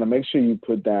 Deanna, make sure you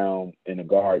put down in the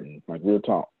garden, like real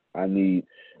talk.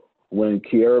 When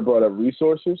Kiara brought up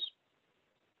resources,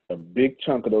 a big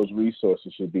chunk of those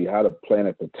resources should be how to plant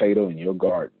a potato in your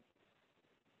garden.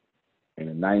 And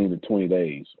in 90 to 20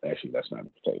 days, actually, that's not a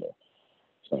potato.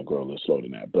 It's going to grow a little slower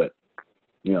than that. But,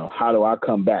 how do I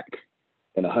come back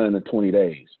in 120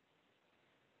 days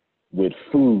with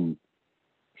food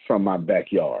from my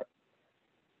backyard?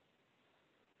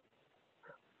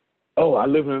 Oh, I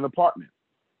live in an apartment.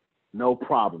 No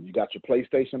problem. You got your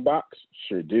PlayStation box?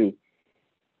 Sure do.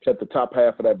 Cut the top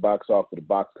half of that box off with a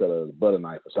box cutter or a butter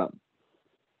knife or something.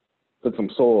 Put some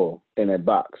soil in that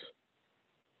box.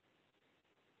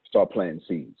 Start planting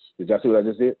seeds. Did y'all see what I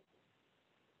just did?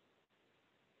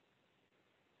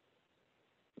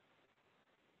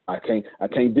 I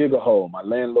can't dig a hole. My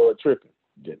landlord tripping.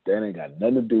 That ain't got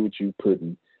nothing to do with you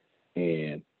putting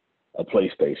in a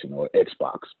PlayStation or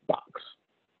Xbox box.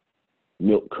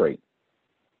 Milk crate.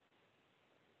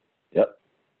 Yep.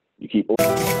 You keep.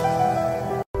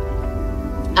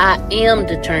 I am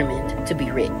determined to be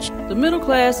rich. The middle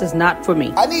class is not for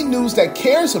me. I need news that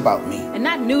cares about me. And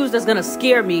not news that's going to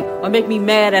scare me or make me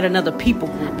mad at another people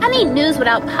group. I need news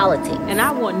without politics. And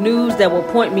I want news that will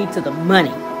point me to the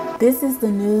money. This is the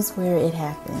news where it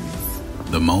happens.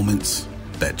 The moments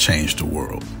that change the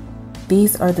world.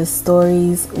 These are the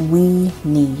stories we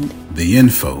need. The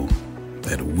info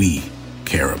that we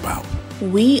care about.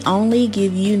 We only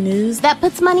give you news that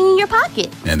puts money in your pocket.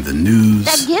 And the news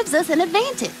that gives us an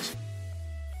advantage.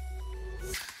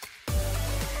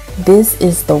 This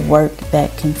is the work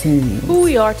that continues. Who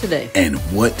we are today. And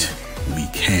what we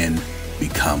can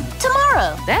become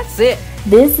tomorrow. That's it.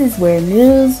 This is where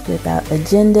news without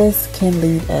agendas can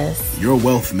lead us. Your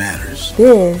wealth matters.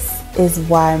 This is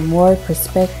why more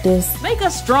perspectives make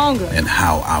us stronger. And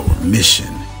how our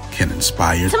mission can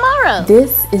inspire tomorrow.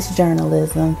 This is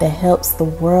journalism that helps the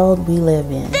world we live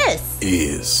in. This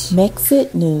is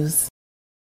Mexit News.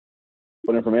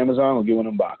 Put it from Amazon or get one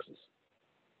of them boxes.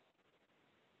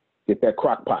 Get that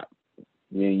crock pot.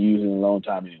 You ain't using it in a long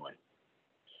time anyway.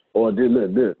 Or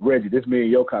look, Reggie, this me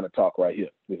and your kind of talk right here.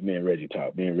 This me and Reggie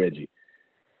talk. Me and Reggie,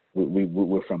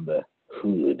 we're from the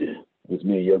hood. It's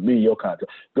me and your kind of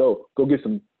talk. Go get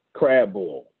some crab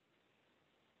boil.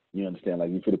 You understand?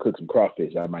 Like you could cook some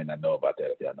crawfish. I might not know about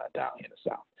that if y'all not down here in the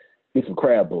South. Get some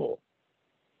crab boil.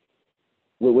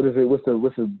 What is it?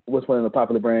 What's one of the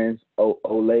popular brands?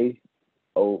 Olay.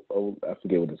 I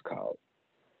forget what it's called.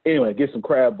 Anyway, get some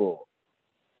crab boil.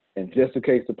 And just in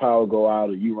case the power go out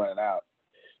or you run out,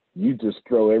 you just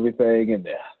throw everything in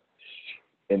there,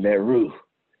 in that roof.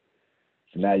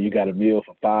 So now you got a meal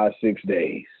for 5-6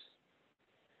 days.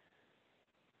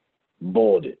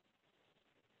 Boiled it.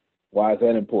 Why is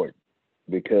that important?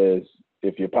 Because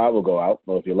if your power go out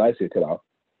or if your lights get cut off,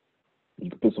 you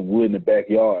can put some wood in the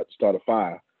backyard, start a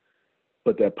fire,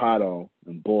 put that pot on,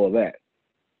 and boil that.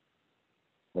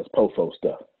 That's POFO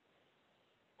stuff.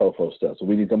 POFO stuff. So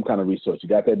we need some kind of resource. You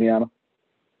got that, Deanna?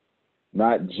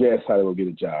 Not just how to go get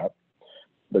a job,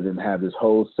 but then have this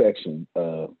whole section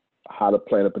of how to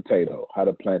plant a potato, how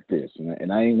to plant this.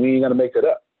 And we ain't got to make it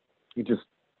up.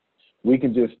 We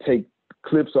can just take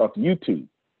clips off YouTube,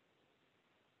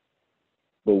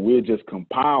 but we'll just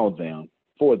compile them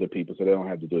for the people so they don't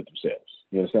have to do it themselves.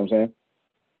 You understand what I'm saying?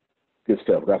 Good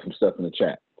stuff. Got some stuff in the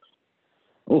chat.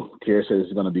 Oh, Kara says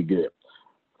it's going to be good.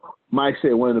 Mike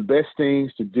said one of the best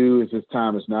things to do at this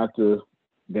time is not to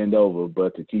bend over,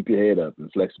 but to keep your head up and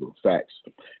flexible. Facts.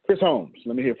 Chris Holmes,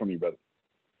 let me hear from you, brother.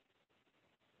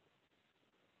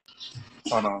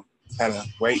 Hold on. Had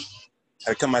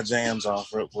to cut my jams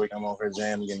off real quick. I'm over here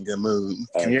jamming, getting good mood.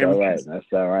 Can you hear me? That's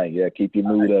all right. Yeah, keep your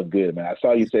mood up good, man. I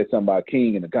saw you said something about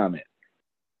King in the comment.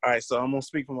 All right, so I'm going to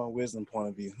speak from my wisdom point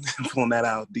of view, pulling that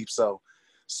out deep. So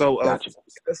gotcha.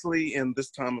 Especially in this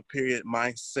time of period,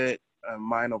 mindset,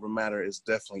 mind over matter is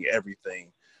definitely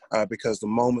everything. Because the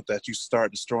moment that you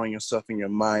start destroying yourself in your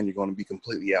mind, you're going to be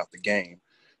completely out the game.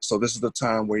 So this is the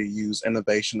time where you use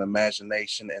innovation,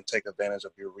 imagination, and take advantage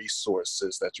of your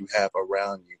resources that you have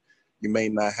around you. You may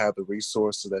not have the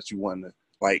resources that you want to,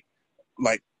 like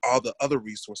all the other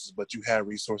resources, but you have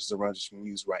resources around you can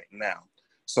use right now.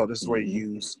 So this is where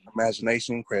you use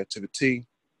imagination, creativity,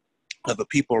 the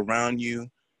people around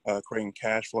you, creating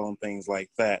cash flow and things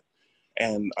like that.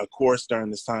 And of course,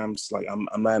 during this time, it's like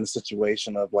I'm not in a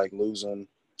situation of like losing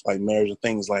like marriage and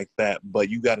things like that. But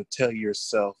you got to tell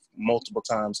yourself multiple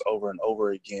times over and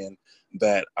over again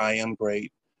that I am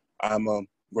great. I'm a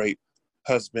great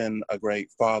husband, a great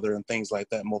father, and things like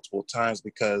that multiple times,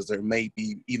 because there may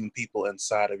be even people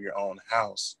inside of your own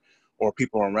house or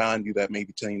people around you that may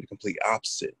be telling you the complete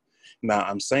opposite. Now,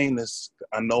 I'm saying this,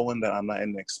 I know that I'm not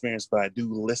in the experience, but I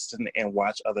do listen and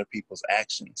watch other people's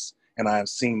actions. And I have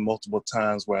seen multiple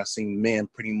times where I've seen men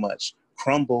pretty much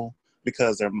crumble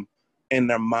because they're in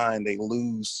their mind, they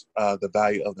lose the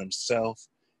value of themselves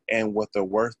and what their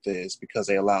worth is, because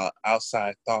they allow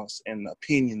outside thoughts and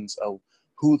opinions of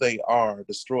who they are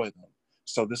destroy them.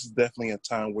 So this is definitely a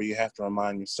time where you have to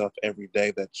remind yourself every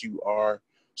day that you are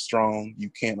strong. You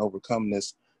can't overcome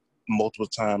this multiple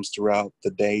times throughout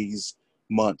the days,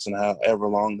 months, and however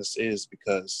long this is,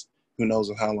 because who knows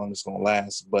how long it's going to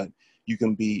last. But you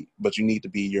need to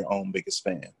be your own biggest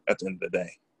fan at the end of the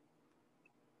day.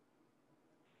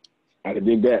 I can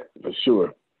dig that for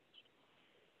sure.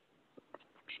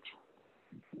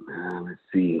 Let's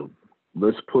see.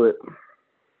 Let's put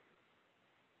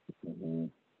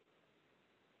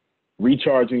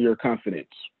recharging your confidence.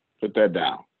 Put that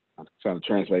down. I'm trying to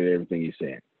translate everything he's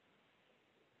saying.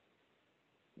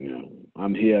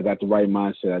 I'm here. I got the right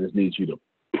mindset. I just need you to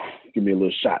give me a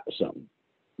little shot or something.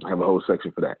 I have a whole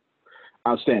section for that.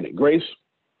 Outstanding. Grace,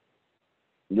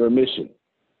 your mission.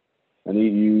 I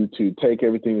need you to take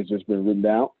everything that's just been written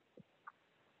down.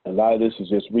 A lot of this is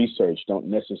just research. Don't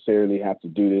necessarily have to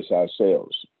do this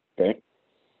ourselves, okay?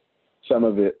 Some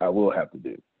of it I will have to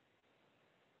do.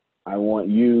 I want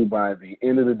you, by the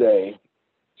end of the day,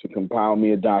 to compile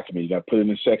me a document. You got to put it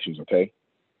in sections, okay?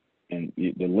 And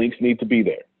the links need to be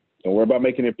there. Don't worry about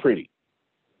making it pretty.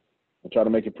 I'll try to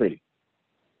make it pretty.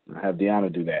 I have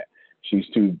Deanna do that. She's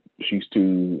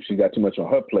got too much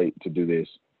on her plate to do this,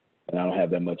 and I don't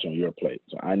have that much on your plate.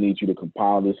 So I need you to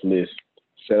compile this list,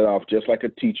 set it off just like a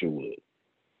teacher would.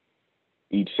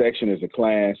 Each section is a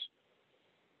class.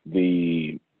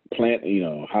 The plant,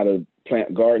 how to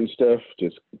plant garden stuff,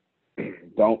 just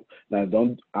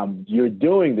you're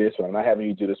doing this, but I'm not having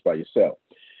you do this by yourself.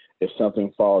 If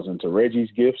something falls into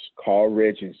Reggie's gifts, call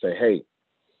Reggie and say, hey,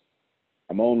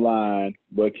 I'm online.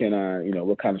 What can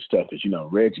what kind of stuff is,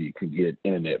 Reggie could get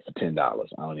internet for $10.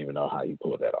 I don't even know how you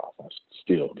pulled that off. I'm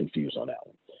still confused on that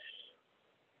one.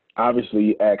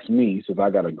 Obviously, ask me, since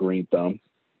I got a green thumb,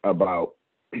 about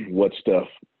what stuff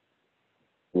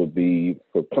would be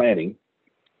for planting.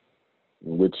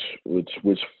 Which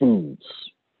foods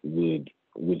would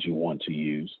you want to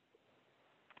use?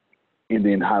 And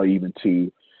then how even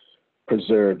to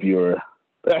preserve your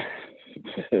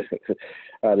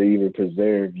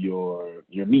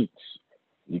your meats.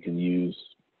 You can use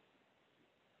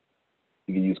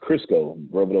Crisco,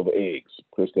 rub it over eggs.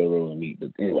 Crisco rub over meat. But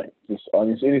anyway, just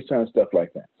any kind of stuff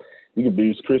like that. You can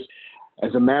use Crisco.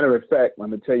 As a matter of fact,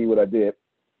 I'm gonna tell you what I did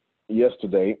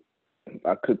yesterday.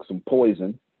 I cooked some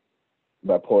poison.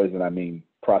 By poison, I mean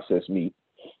processed meat.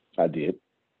 I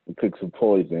cooked some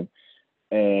poison,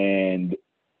 and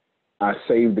I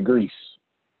saved the grease.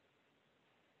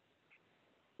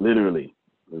 Literally,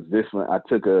 this one.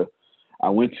 I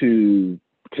went to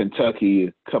Kentucky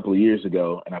a couple of years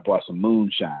ago, and I bought some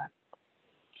moonshine.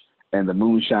 And the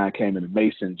moonshine came in a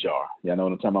mason jar. Y'all know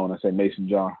what I'm talking about when I say mason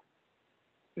jar?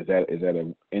 Is that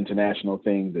an international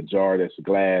thing? The jar that's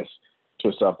glass,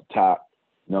 twist off the top.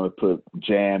 You know, put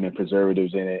jam and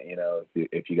preservatives in it. You know,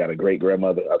 if you got a great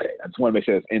grandmother. Okay, I just want to make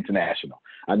sure it's international.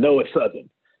 I know it's Southern.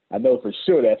 I know for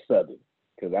sure that's Southern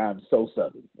because I'm so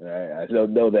Southern. I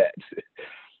don't know that.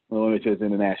 I want to make sure it's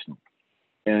international.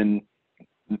 And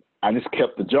I just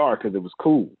kept the jar because it was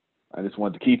cool. I just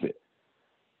wanted to keep it.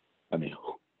 I mean,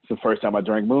 it's the first time I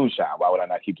drank moonshine. Why would I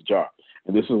not keep the jar?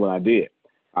 And this is what I did.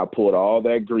 I poured all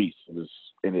that grease.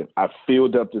 I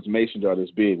filled up this mason jar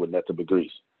this big with nothing but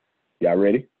grease. Y'all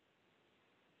ready?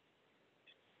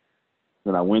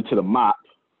 Then I went to the mop,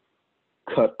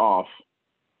 cut off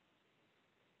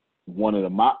one of the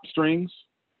mop strings,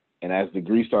 and as the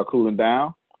grease started cooling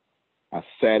down, I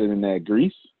sat it in that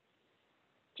grease,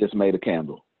 just made a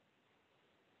candle.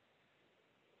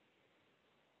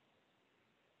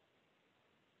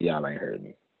 Y'all ain't heard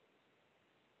me.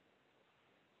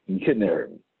 You couldn't have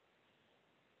heard me.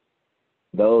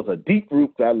 Those are deep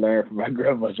roots I learned from my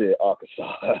grandmother in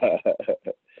Arkansas.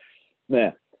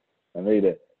 Now, I made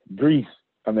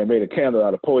a candle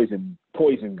out of poison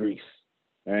grease.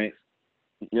 All right?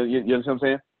 You understand what I'm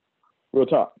saying? Real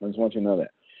talk. I just want you to know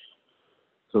that.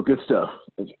 So good stuff.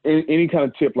 Any kind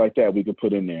of tip like that we could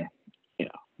put in there. You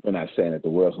know, we're not saying that the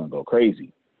world's going to go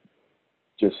crazy.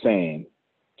 Just saying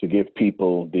to give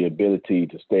people the ability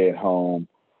to stay at home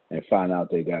and find out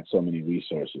they got so many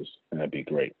resources, and that'd be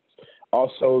great.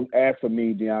 Also, add for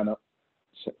me, Deanna,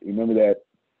 remember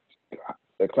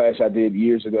that class I did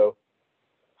years ago,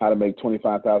 how to make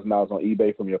 $25,000 on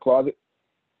eBay from your closet?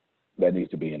 That needs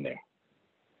to be in there.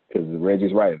 Because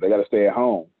Reggie's right. If they got to stay at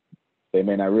home, they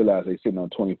may not realize they're sitting on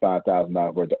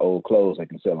 $25,000 worth of old clothes they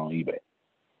can sell on eBay.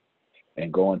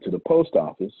 And going to the post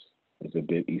office is a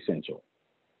bit essential.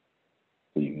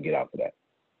 So you can get out for that.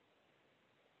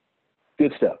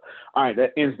 Good stuff. All right,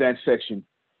 that ends that section.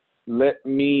 Let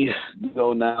me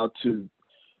go now to,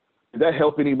 does that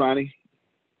help anybody?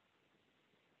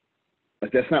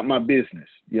 That's not my business.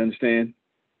 You understand?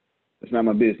 It's not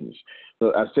my business.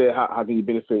 So I said, how can you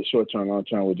benefit short term, long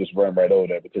term? We'll just run right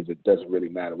over that because it doesn't really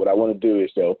matter. What I want to do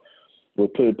is, though, we'll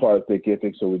put it part of Thick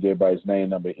Ethics, so we get everybody's name,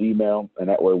 number, email, and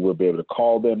that way we'll be able to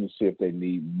call them and see if they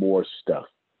need more stuff.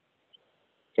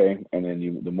 Okay? And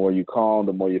then the more you call,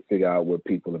 the more you figure out what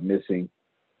people are missing,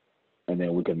 and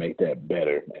then we can make that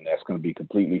better. And that's going to be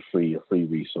completely free, a free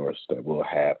resource that we'll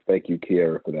have. Thank you,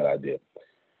 Kiara, for that idea.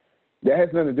 That has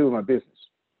nothing to do with my business.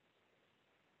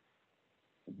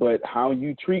 But how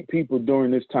you treat people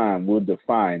during this time will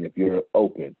define if you're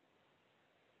open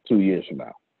 2 years from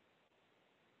now.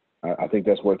 I think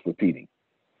that's worth repeating.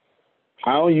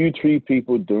 How you treat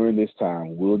people during this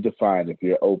time will define if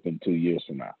you're open 2 years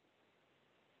from now.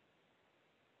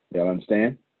 Y'all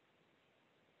understand?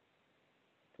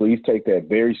 Please take that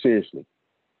very seriously,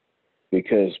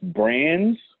 because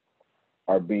brands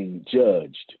are being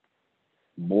judged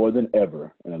more than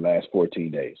ever in the last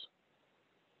 14 days.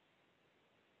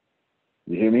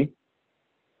 You hear me?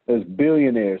 There's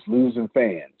billionaires losing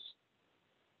fans.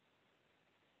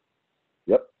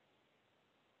 Yep.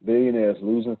 Billionaires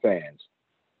losing fans.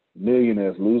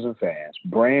 Millionaires losing fans.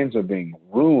 Brands are being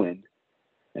ruined,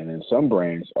 and then some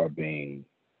brands are being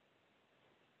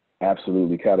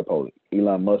absolutely catapulted.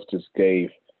 Elon Musk just gave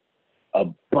a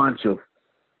bunch of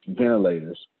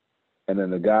ventilators, and then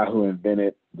the guy who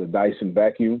invented the Dyson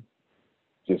vacuum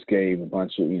just gave a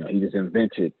bunch of, he just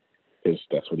invented, because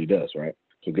that's what he does, right?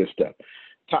 So good stuff.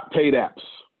 Top paid apps.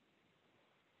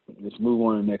 Let's move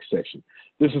on to the next section.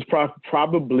 This is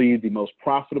probably the most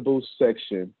profitable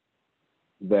section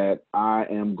that I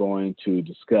am going to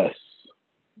discuss.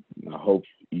 I hope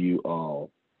you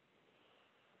all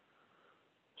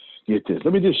get this.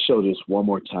 Let me just show this one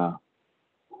more time.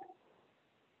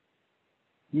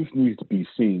 This needs to be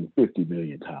seen 50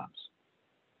 million times.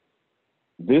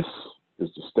 This is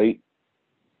the state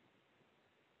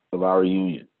of our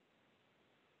union.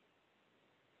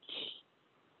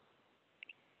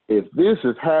 If this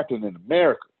is happening in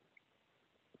America,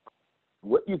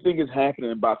 what do you think is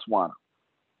happening in Botswana?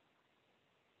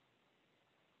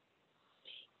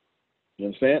 You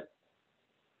understand?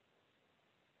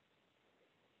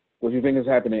 What do you think is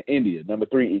happening in India, number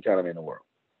 3 economy in the world?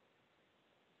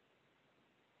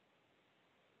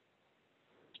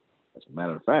 As a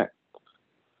matter of fact,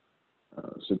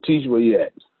 Satish, where you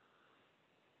at?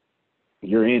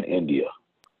 You're in India.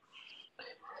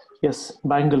 Yes,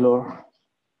 Bangalore.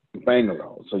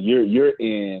 Bangalore. So you're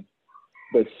in.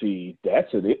 Let's see. That's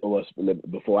it.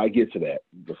 Before I get to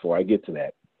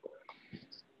that,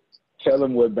 tell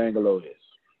them what Bangalore is.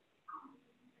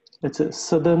 It's a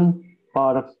southern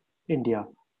part of India.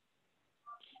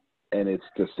 And it's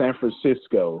the San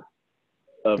Francisco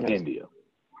of India,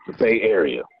 the Bay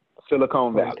Area,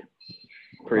 Silicon Valley,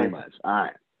 pretty Right. much. All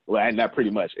right. Well, not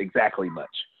pretty much, exactly much.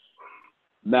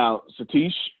 Now,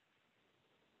 Satish,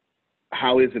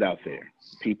 how is it out there?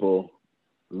 People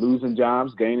losing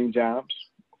jobs, gaining jobs?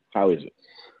 How is it?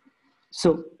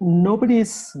 So nobody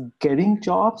is getting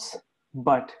jobs,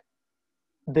 but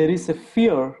there is a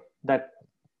fear that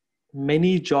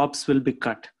many jobs will be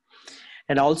cut.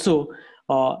 And also,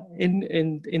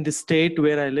 in the state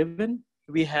where I live in,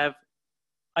 we have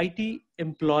IT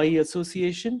Employee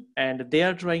Association, and they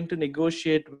are trying to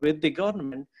negotiate with the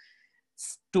government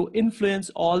to influence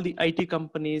all the IT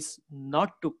companies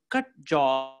not to cut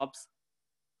jobs,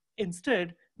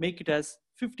 instead make it as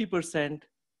 50%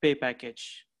 pay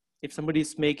package. If somebody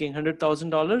is making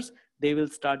 $100,000, they will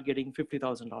start getting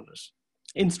 $50,000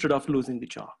 instead of losing the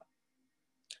job.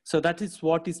 So that is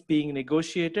what is being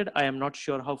negotiated. I am not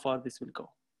sure how far this will go.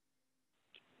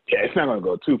 Yeah, it's not going to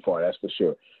go too far, that's for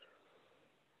sure.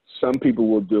 Some people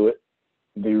will do it.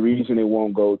 The reason it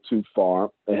won't go too far,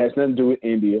 it has nothing to do with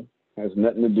India, has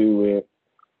nothing to do with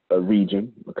a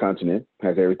region, a continent,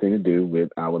 has everything to do with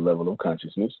our level of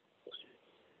consciousness.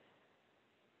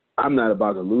 I'm not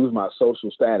about to lose my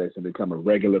social status and become a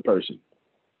regular person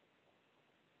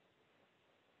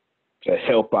to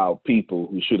help out people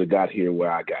who should have got here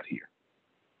where I got here.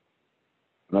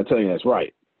 I'm not telling you that's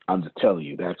right. I'm just telling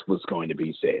you that's what's going to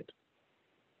be said.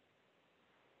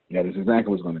 That is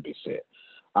exactly what's going to be said.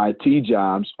 IT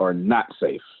jobs are not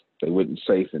safe. They wouldn't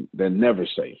safe, and they're never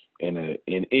safe in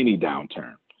any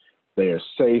downturn. They are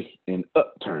safe in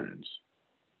upturns.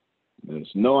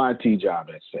 There's no IT job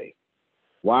that's safe.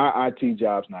 Why are IT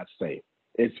jobs not safe?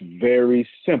 It's very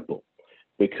simple,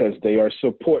 because they are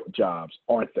support jobs,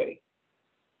 aren't they?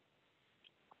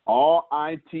 All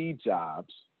IT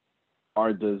jobs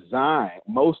are designed,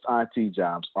 most IT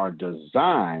jobs are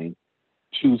designed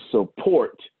to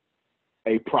support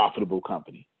a profitable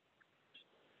company.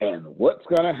 And what's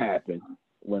going to happen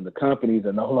when the companies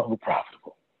are no longer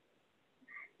profitable?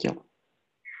 Yeah.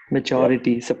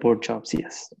 Majority support jobs,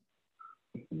 yes.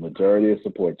 Majority of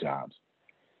support jobs.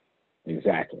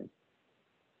 Exactly.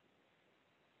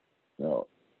 So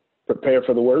prepare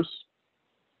for the worst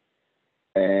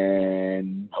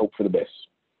and hope for the best.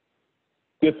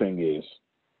 Good thing is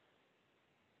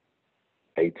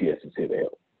ATS is here to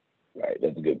help. Right,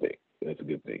 that's a good thing. That's a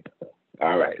good thing.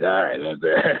 All right.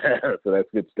 So that's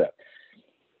good stuff.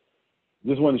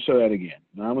 Just want to show that again.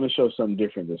 Now I'm going to show something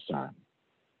different this time.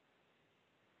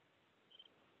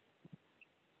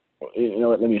 You know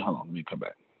what? Let me come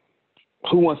back.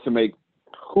 Who wants to make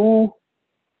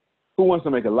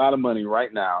a lot of money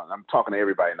right now? I'm talking to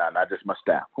everybody now, not just my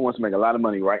staff. Who wants to make a lot of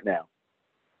money right now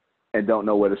and don't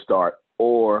know where to start?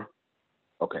 Or,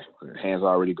 okay, hands are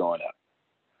already going up.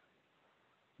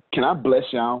 Can I bless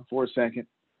y'all for a second?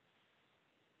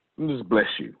 I'm just bless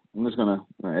you. I'm just gonna,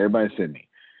 everybody send me.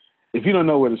 If you don't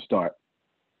know where to start,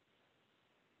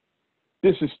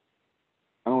 this is,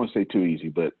 I don't want to say too easy,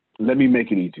 but let me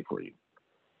make it easy for you.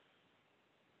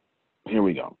 Here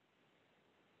we go.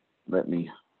 The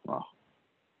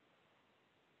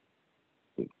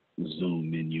Zoom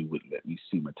menu would let me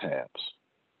see my tabs.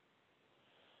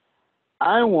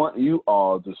 I want you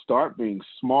all to start being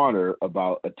smarter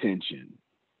about attention.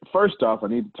 First off, I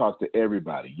need to talk to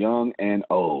everybody, young and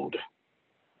old.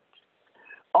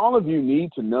 All of you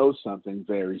need to know something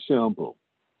very simple.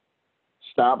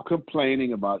 Stop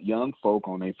complaining about young folk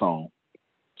on their phone,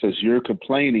 because you're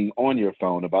complaining on your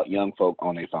phone about young folk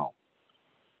on their phone.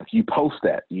 If you post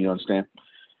that, you understand?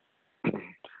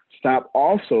 Stop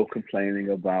also complaining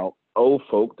about old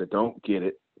folk that don't get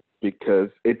it, because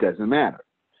it doesn't matter.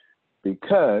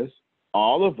 Because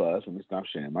all of us, let me stop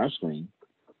sharing my screen,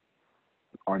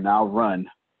 are now run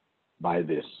by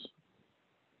this.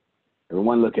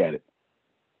 Everyone look at it.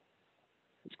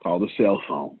 It's called a cell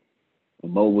phone, a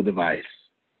mobile device.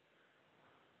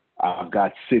 I've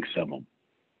got 6 of them.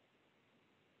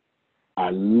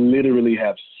 I literally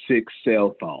have 6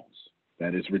 cell phones.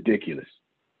 That is ridiculous.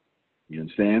 You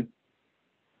understand?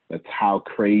 That's how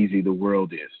crazy the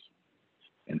world is.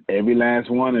 And every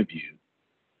last one of you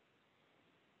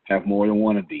have more than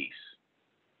one of these,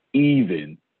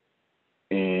 even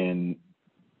in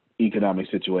economic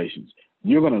situations.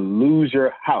 You're going to lose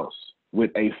your house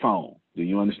with a phone. Do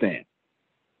you understand?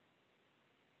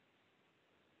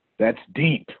 That's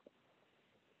deep.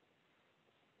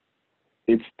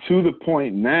 It's to the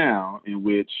point now in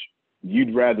which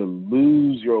you'd rather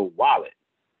lose your wallet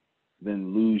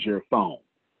than lose your phone.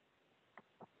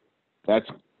 That's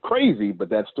crazy, but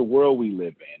that's the world we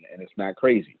live in, and it's not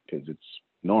crazy because it's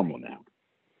normal now.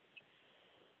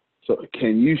 So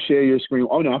can you share your screen?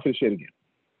 Oh, no, I'm going to share it again.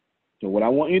 So what I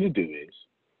want you to do is,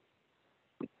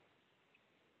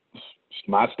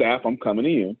 my staff, I'm coming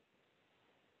to you.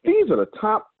 These are the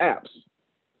top apps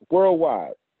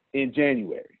worldwide in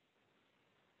January.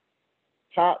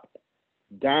 Top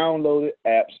downloaded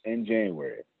apps in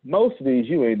January. Most of these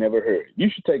you ain't never heard. You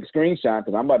should take a screenshot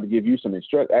because I'm about to give you some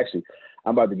instructions. Actually,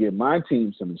 I'm about to give my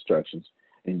team some instructions,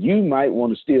 and you might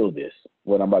want to steal this,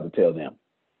 what I'm about to tell them.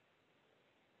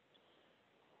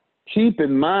 Keep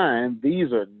in mind,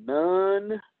 these are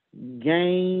non-game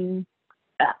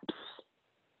apps.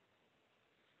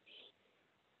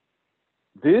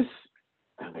 This,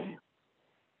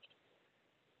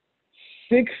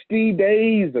 60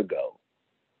 days ago,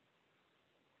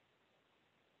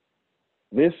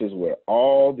 this is where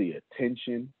all the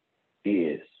attention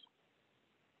is.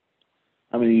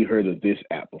 How many of you heard of this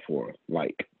app before?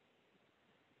 Like,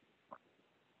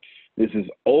 this is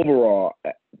overall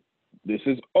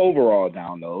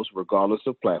downloads, regardless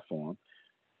of platform.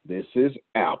 This is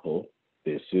Apple.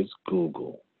 This is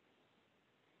Google.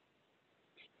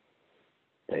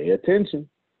 Pay attention.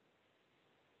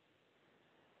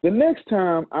 The next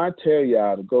time I tell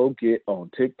y'all to go get on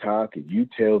TikTok and you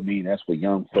tell me that's where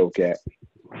young folk at,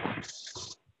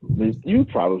 then you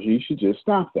probably should just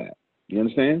stop that. You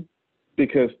understand?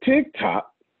 Because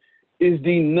TikTok is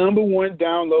the #1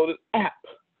 downloaded app,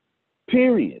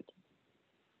 period.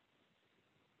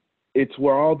 It's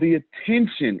where all the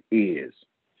attention is.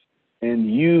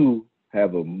 And you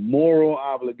have a moral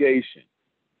obligation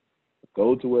to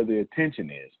go to where the attention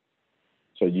is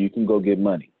so you can go get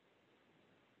money.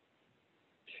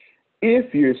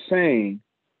 If you're saying,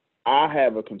 I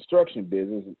have a construction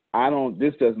business,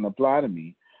 this doesn't apply to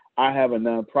me. I have a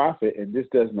nonprofit and this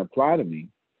doesn't apply to me.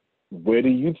 Where do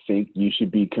you think you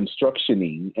should be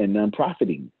constructioning and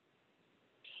nonprofiting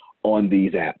on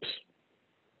these apps?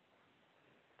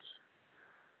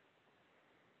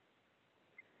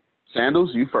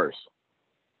 Sandals, you first.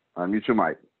 Unmute your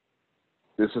mic.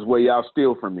 This is where y'all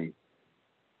steal from me.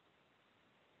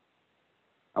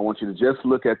 I want you to just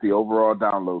look at the overall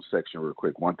download section real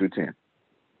quick, 1 through 10.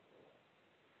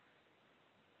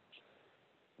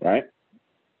 Right?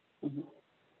 Mm-hmm.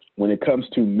 When it comes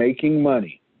to making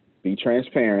money, be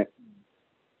transparent.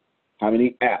 How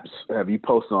many apps have you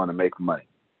posted on to make money?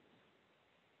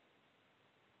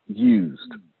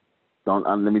 Used. I'm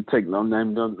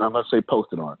not say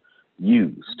posted on.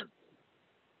 Used.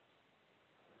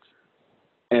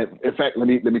 And in fact, let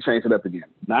me change it up again.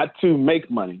 Not to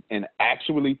make money, and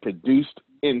actually produced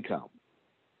income.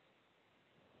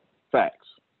 Facts.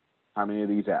 How many of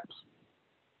these apps?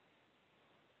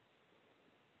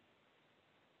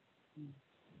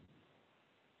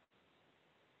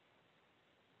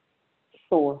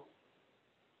 Four.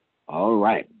 All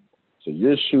right. So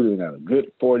you're shooting at a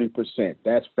good 40%.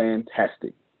 That's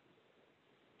fantastic.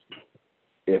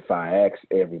 If I ask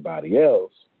everybody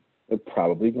else, they're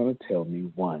probably going to tell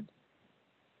me 1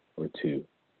 or 2.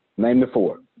 Name the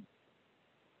 4.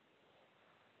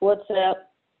 WhatsApp.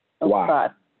 Why?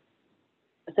 5.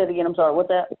 Say it again. I'm sorry.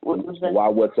 WhatsApp. What was that? Why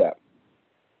WhatsApp?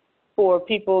 For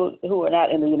people who are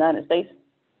not in the United States,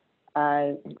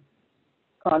 I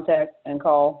contact and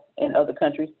call in other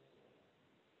countries.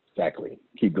 Exactly.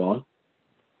 Keep going.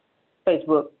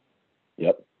 Facebook.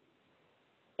 Yep.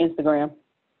 Instagram.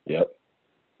 Yep.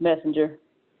 Messenger.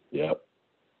 Yep.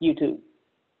 YouTube.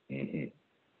 Mm-hmm.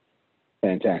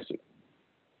 Fantastic.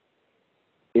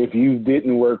 If you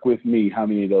didn't work with me, how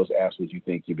many of those apps would you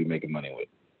think you'd be making money with?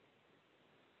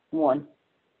 1.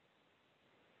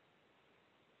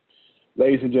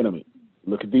 Ladies and gentlemen,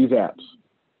 look at these apps.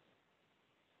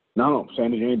 No,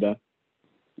 Sanders, you ain't done.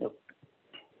 Nope.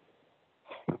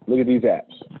 Look at these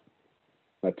apps.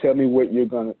 Now tell me how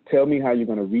you're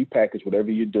gonna repackage whatever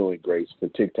you're doing, Grace, for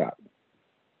TikTok.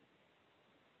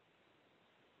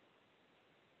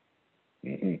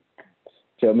 Mm-hmm.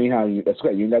 Tell me how you. That's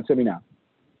okay. You ain't gotta tell me now,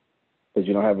 because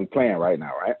you don't have a plan right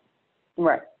now, right?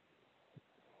 Right.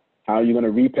 How are you gonna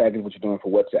repackage what you're doing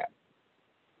for WhatsApp?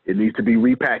 It needs to be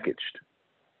repackaged.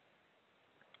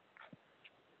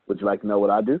 Would you like to know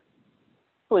what I do?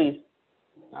 Please.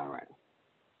 All right.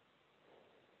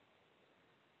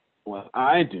 What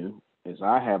I do is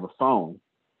I have a phone,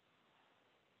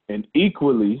 and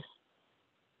equally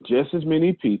just as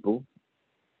many people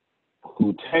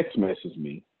who text message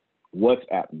me,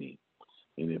 WhatsApp me.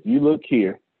 And if you look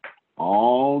here,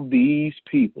 all these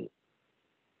people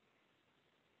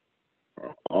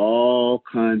are all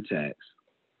contacts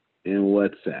in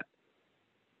WhatsApp.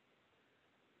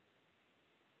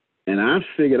 And I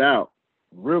figured out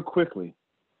real quickly,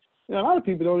 a lot of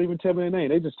people don't even tell me their name.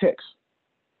 They just text.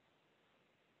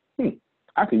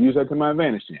 I can use that to my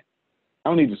advantage then. I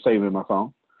don't need to save it in my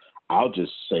phone. I'll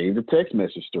just save the text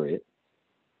message thread.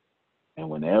 And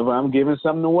whenever I'm giving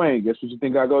something away, guess what you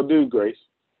think I go do, Grace?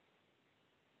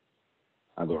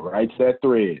 I go right to that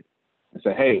thread and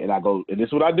say, hey, and this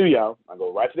is what I do, y'all. I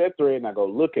go right to that thread and I go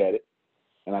look at it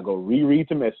and I go reread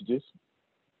the messages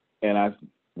and I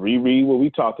reread what we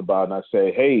talked about and I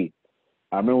say, hey,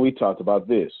 I remember we talked about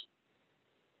this.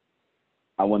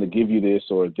 I want to give you this,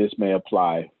 or this may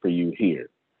apply for you here.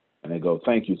 And they go,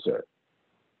 thank you, sir.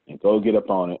 And go get up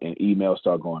on it and emails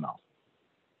start going off.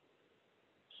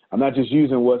 I'm not just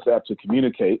using WhatsApp to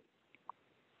communicate.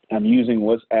 I'm using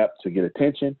WhatsApp to get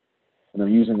attention, and I'm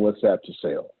using WhatsApp to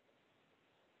sell.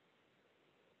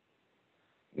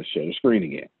 Let's share the screen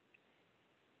again.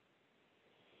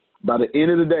 By the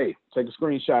end of the day, take a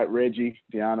screenshot, Reggie,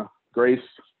 Deanna, Grace.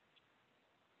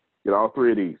 Get all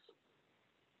three of these.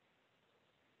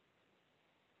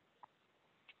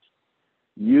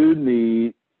 You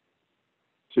need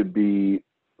to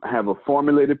have a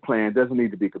formulated plan. Doesn't need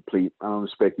to be complete. I don't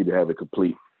expect you to have it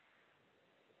complete.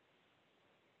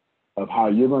 Of how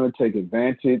you're going to take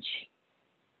advantage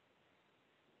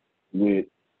with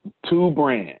two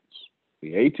brands,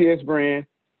 the ATS brand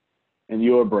and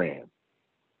your brand.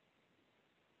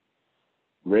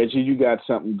 Reggie, you got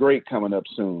something great coming up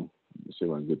soon. Let's see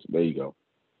if I can get to, there you go.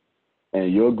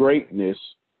 And your greatness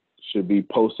should be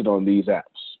posted on these apps.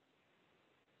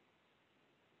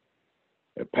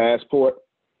 A passport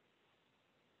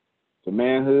to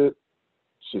manhood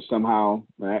should somehow,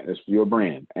 right, that's your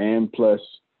brand. And plus,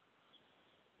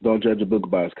 don't judge a book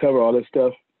by its cover, all that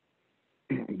stuff.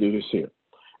 Do this here.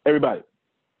 Everybody,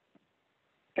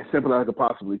 as simple as I could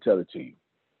possibly tell it to you.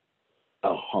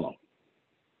 Oh, hold on.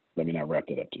 Let me not wrap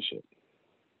that up to shit.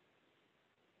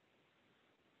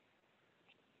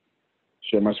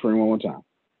 Share my screen one more time.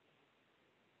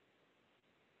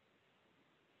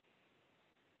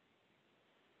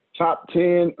 Top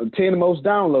 10 most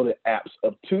downloaded apps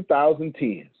of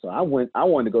 2010. So I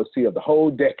wanted to go see of the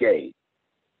whole decade.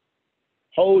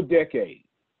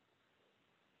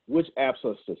 Which apps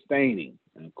are sustaining?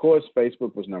 And of course,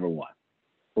 Facebook was number one.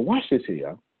 But watch this here,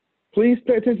 y'all. Please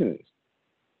pay attention to this.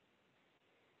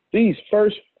 These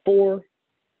first 4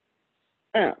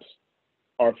 apps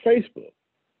are Facebook.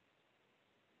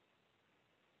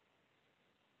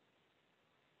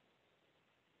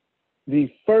 The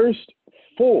first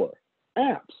 4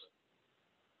 apps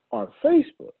are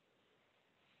Facebook.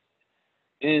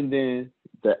 And then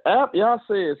the app y'all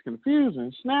say is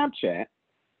confusing, Snapchat.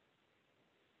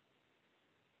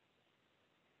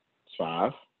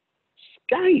 5,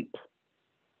 Skype.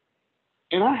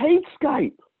 And I hate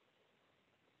Skype.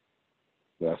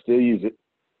 But I still use it.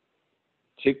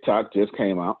 TikTok just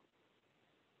came out.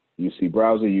 You see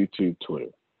browser, YouTube,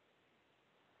 Twitter.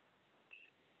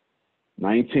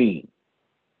 19.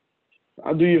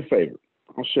 I'll do you a favor.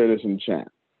 I'll share this in the chat.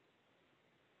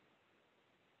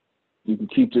 You can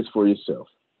keep this for yourself.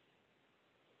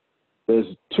 There's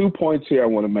 2 points here I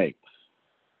want to make.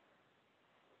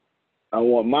 I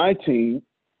want my team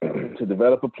to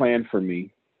develop a plan for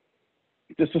me,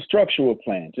 just a structural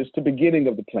plan, just the beginning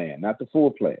of the plan, not the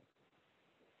full plan,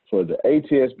 for the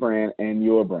ATS brand and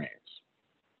your brands,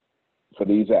 for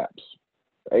these apps.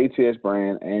 The ATS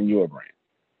brand and your brand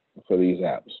for these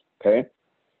apps, okay?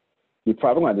 You're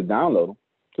probably going to have to download them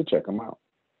to check them out.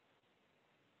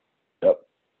 Yep.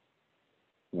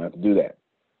 You have to do that.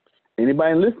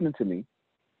 Anybody listening to me?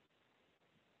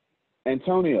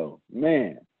 Antonio,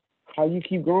 man, how you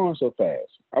keep growing so fast?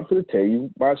 I'm going to tell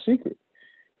you my secret.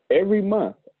 Every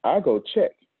month, I go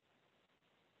check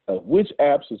of which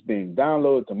apps is being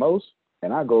downloaded the most,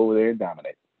 and I go over there and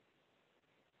dominate.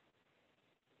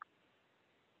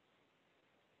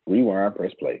 Rewind,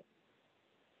 press play.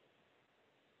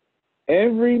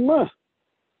 Every month,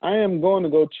 I am going to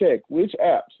go check which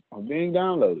apps are being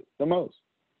downloaded the most.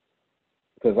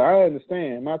 Because I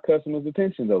understand my customers'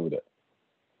 attention's over there.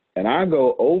 And I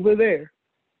go over there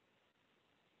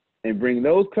and bring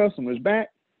those customers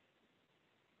back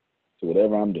to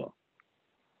whatever I'm doing.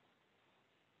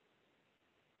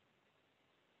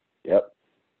 Yep.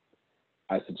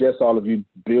 I suggest all of you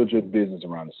build your business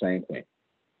around the same thing.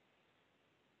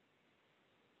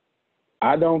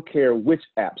 I don't care which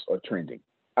apps are trending.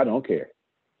 I don't care.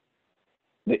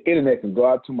 The internet can go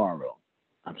out tomorrow.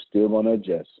 I'm still going to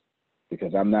adjust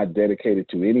because I'm not dedicated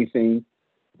to anything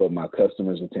but my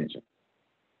customers' attention.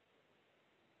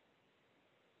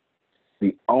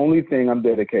 The only thing I'm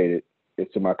dedicated is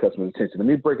to my customers' attention. Let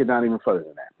me break it down even further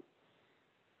than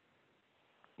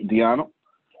that. Deanna,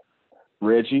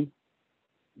 Reggie,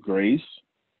 Grace,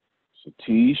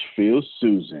 Satish, Phil,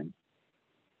 Susan.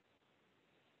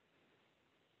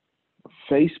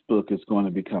 Facebook is going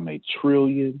to become $1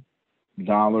 trillion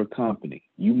company.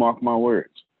 You mark my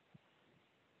words.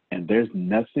 And there's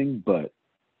nothing but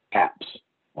apps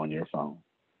on your phone.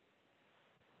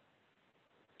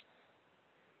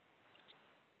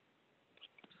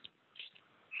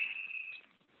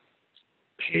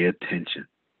 Pay attention.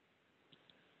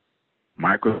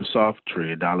 Microsoft, $1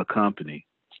 trillion company.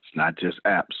 It's not just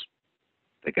apps.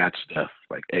 They got stuff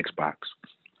like Xbox.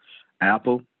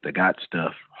 Apple, they got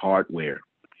stuff, hardware.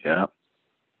 Yep.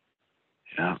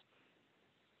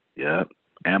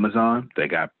 Amazon, they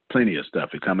got plenty of stuff.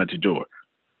 It come at your door.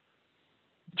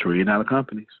 $1 trillion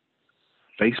companies.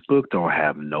 Facebook don't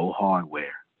have no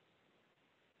hardware.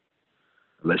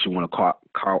 Unless you want to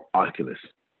call Oculus.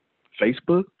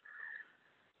 Facebook,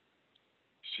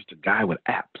 it's just a guy with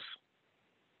apps.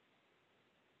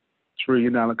 $1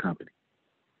 trillion company.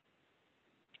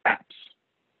 Apps.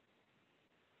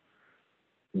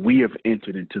 We have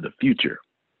entered into the future.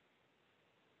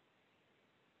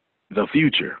 The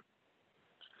future.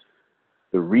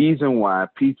 The reason why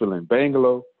people in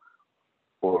Bangalore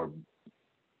or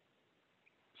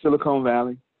Silicon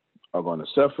Valley are going to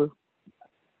suffer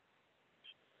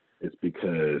is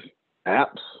because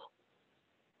apps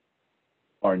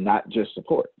are not just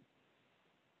support.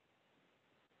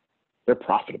 They're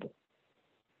profitable.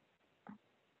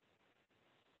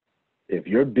 If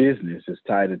your business is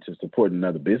tied into supporting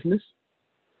another business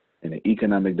in an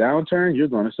economic downturn, you're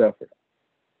going to suffer.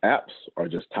 Apps are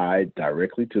just tied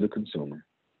directly to the consumer.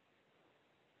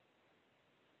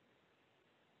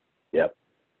 Yep.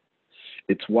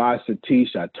 It's why,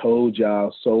 Satish, I told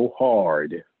y'all so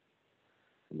hard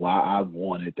why I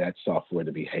wanted that software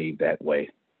to behave that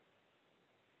way.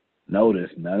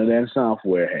 Notice none of that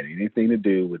software had anything to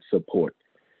do with support.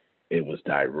 It was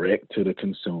direct to the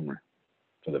consumer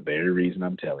for the very reason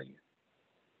I'm telling you.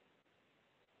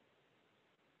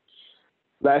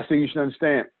 Last thing you should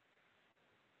understand,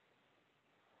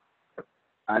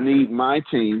 I need my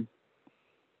team.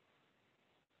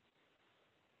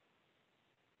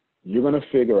 You're going to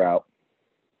figure out,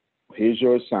 here's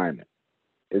your assignment.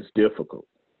 It's difficult.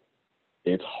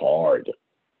 It's hard.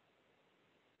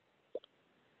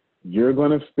 You're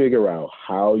going to figure out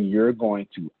how you're going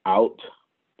to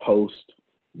outpost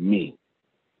me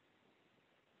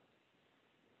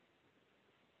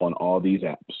on all these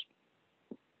apps.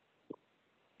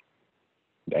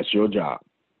 That's your job.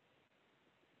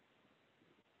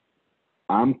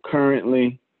 I'm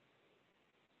currently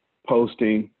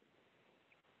posting,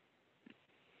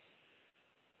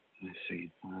 let's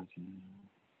see,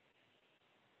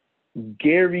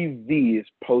 Gary V is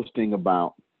posting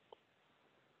about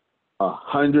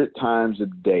 100 times a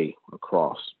day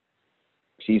across.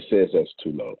 He says that's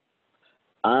too low.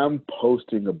 I'm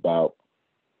posting about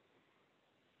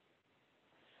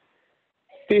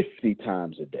 50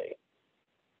 times a day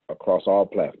across all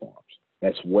platforms.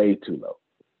 That's way too low.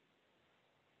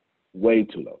 Way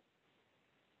too low.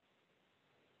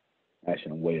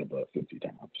 Actually, I'm way above 50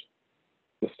 times.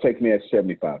 Let's take me at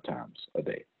 75 times a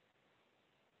day.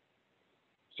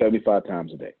 75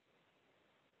 times a day.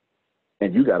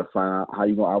 And you got to find out how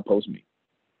you're going to outpost me.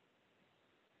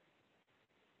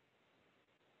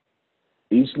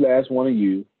 Each last one of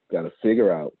you got to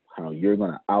figure out how you're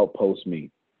going to outpost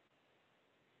me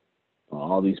on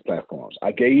all these platforms.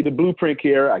 I gave you the blueprint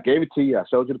here. I gave it to you. I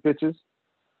showed you the pictures,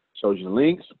 showed you the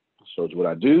links, showed you what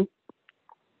I do.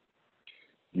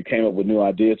 You came up with new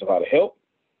ideas of how to help.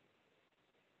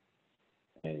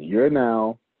 And you're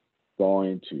now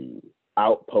going to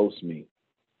outpost me.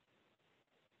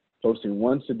 Posting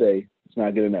once a day is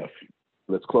not good enough.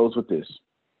 Let's close with this.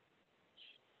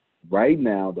 Right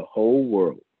now, the whole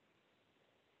world,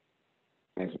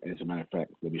 as a matter of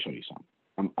fact, let me show you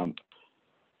something. I'm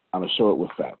going to show it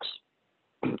with facts.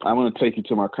 I'm going to take you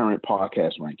to my current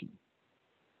podcast ranking.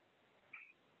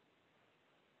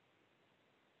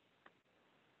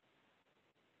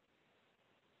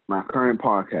 My current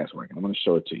podcast ranking. I'm going to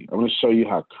show it to you. I'm going to show you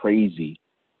how crazy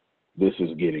this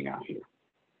is getting out here.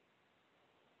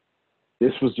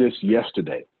 This was just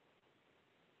yesterday.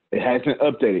 It hasn't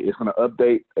updated. It's going to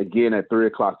update again at 3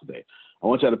 o'clock today. I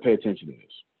want y'all to pay attention to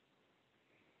this.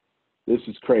 This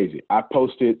is crazy. I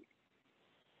posted,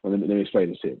 well, let me explain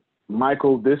this here.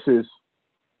 Michael, this is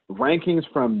rankings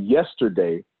from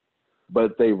yesterday,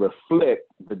 but they reflect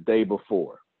the day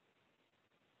before.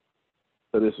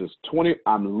 So this is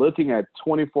I'm looking at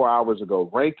 24 hours ago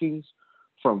rankings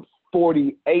from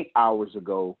 48 hours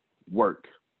ago work.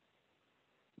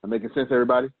 Am I making sense,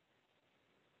 everybody?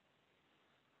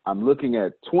 I'm looking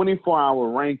at 24-hour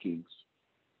rankings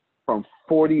from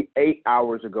 48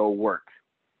 hours ago work.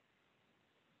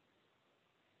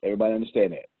 Everybody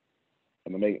understand that?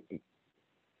 I'm gonna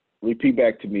repeat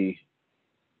back to me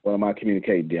What am I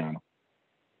communicating, Deanna?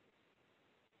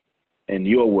 In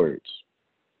your words.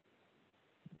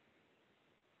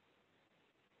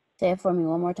 Say it for me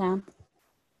one more time.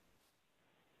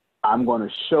 I'm going to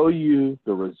show you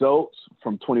the results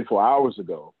from 24 hours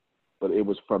ago, but it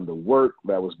was from the work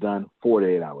that was done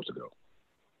 48 hours ago.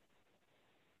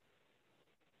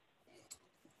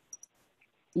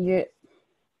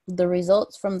 The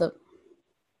results from the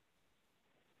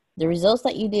results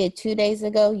that you did 2 days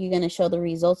ago, you're going to show the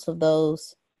results of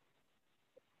those.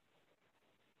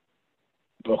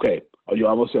 Okay. Oh, you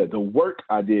almost said the work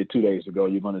I did 2 days ago,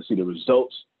 you're going to see the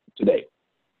results today.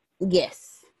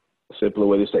 Yes. Simpler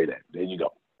way to say that. There you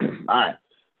go. All right.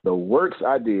 The works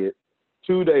I did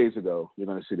 2 days ago, you're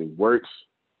going to see the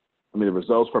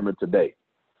results from it today.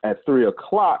 At 3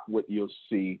 o'clock, what you'll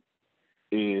see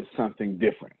is something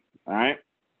different. All right.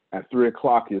 At 3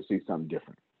 o'clock, you'll see something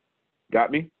different.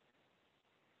 Got me?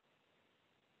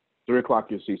 3 o'clock,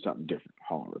 you'll see something different.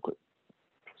 Hold on real quick.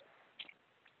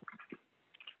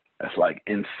 That's like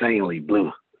insanely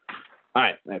blue. All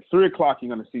right. At 3 o'clock,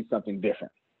 you're going to see something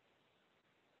different.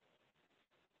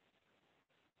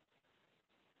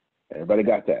 Everybody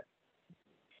got that?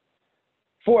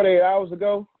 48 hours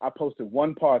ago, I posted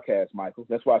one podcast, Michael.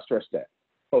 That's why I stressed that.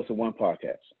 Posted one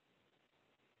podcast.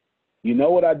 You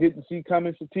know what I didn't see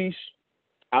coming, Satish?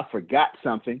 I forgot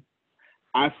something.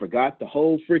 I forgot the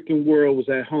whole freaking world was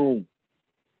at home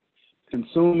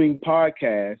consuming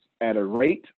podcasts at a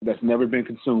rate that's never been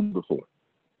consumed before.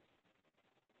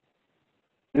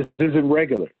 This isn't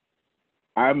regular.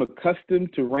 I'm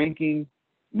accustomed to ranking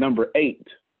number 8.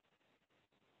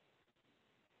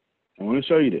 I want to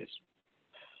show you this.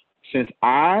 Since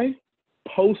I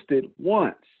posted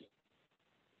once,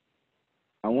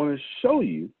 I want to show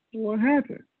you what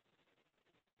happened.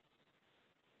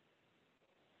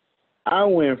 I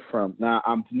went from, now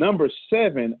I'm number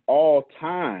 7 all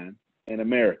time in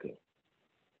America.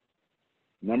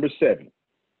 Number 7.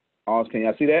 Can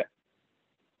y'all see that?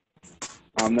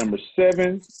 I'm number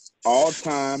 7 all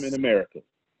time in America.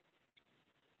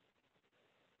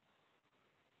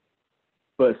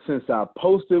 But since I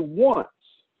posted once,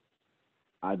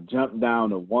 I jumped down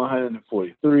to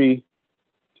 143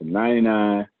 to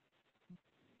 99.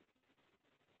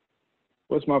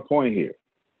 What's my point here?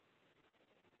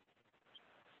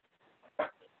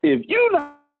 If you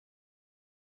not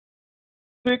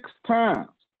 6 times,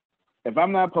 if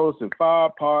I'm not posting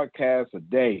 5 podcasts a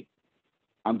day,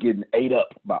 I'm getting ate up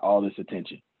by all this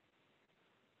attention.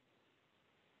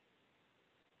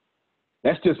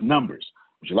 That's just numbers.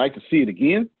 Would you like to see it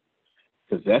again?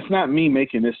 Because that's not me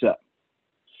making this up.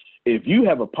 If you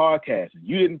have a podcast and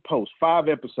you didn't post 5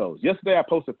 episodes, yesterday I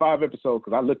posted 5 episodes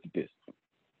because I looked at this.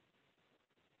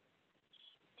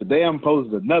 Today I'm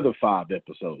posting another 5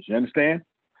 episodes. You understand?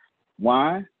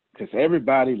 Why? Because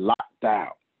everybody locked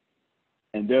out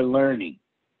and they're learning.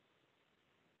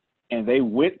 And they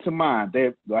went to mine.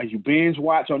 They, like you binge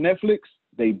watch on Netflix,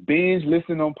 they binge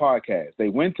listen on podcasts. They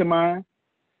went to mine,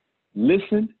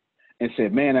 listened, and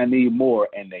said, man, I need more.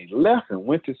 And they left and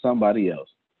went to somebody else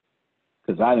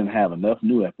because I didn't have enough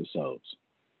new episodes.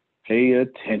 Pay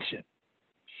attention.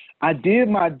 I did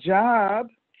my job,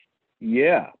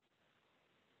 yeah.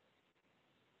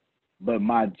 But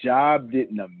my job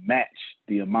didn't match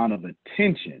the amount of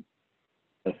attention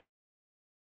of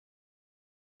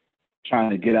trying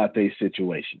to get out their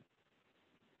situation.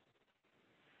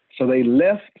 So they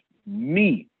left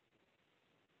me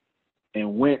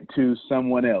and went to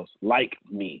someone else like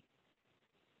me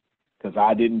because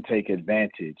I didn't take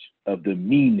advantage of the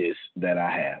meanness that I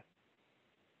have.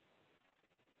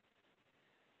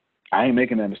 I ain't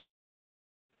making that mistake.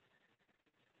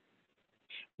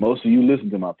 Most of you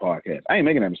listen to my podcast. I ain't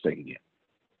making that mistake again.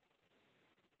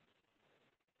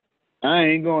 I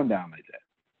ain't going down like that.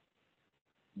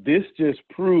 This just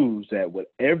proves that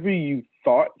whatever you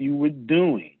thought you were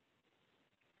doing,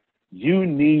 you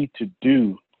need to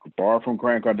do, borrow from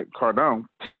Grant Cardone.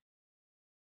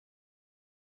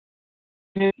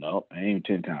 No, ain't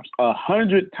 10 times.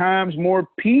 100 times more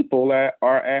people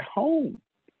are at home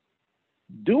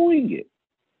doing it.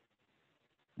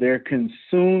 They're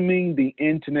consuming the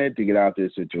internet to get out of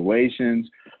their situations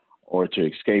or to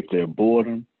escape their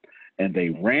boredom, and they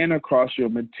ran across your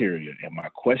material. And my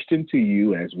question to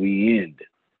you as we end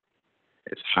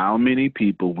is how many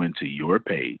people went to your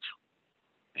page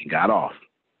and got off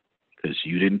because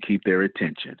you didn't keep their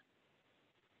attention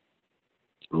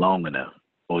long enough,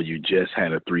 or you just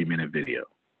had a 3-minute video?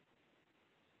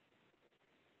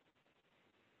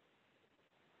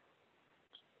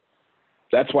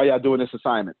 That's why y'all doing this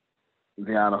assignment,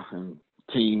 Deanna and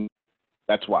team.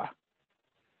 That's why.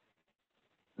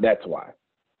 That's why.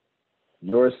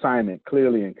 your assignment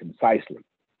clearly and concisely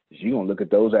is you're going to look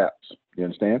at those apps. You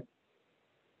understand?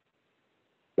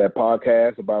 That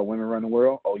podcast about women run the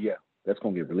world, oh, yeah, that's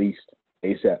going to get released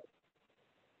ASAP.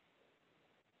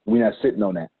 We're not sitting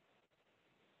on that.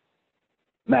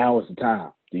 Now is the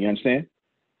time. Do you understand?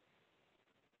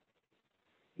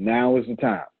 Now is the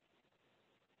time.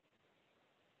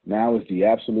 Now is the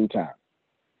absolute time.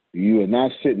 You are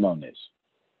not sitting on this.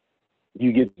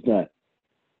 You get it done.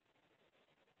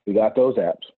 We got those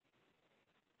apps,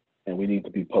 and we need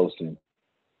to be posting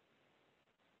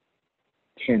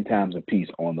 10 times a piece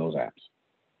on those apps.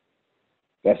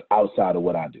 That's outside of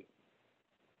what I do.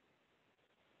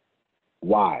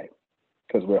 Why?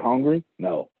 Because we're hungry?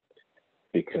 No.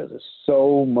 Because there's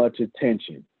so much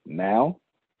attention now,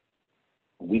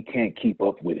 we can't keep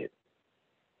up with it.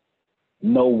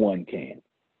 No one can.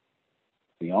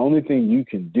 The only thing you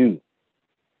can do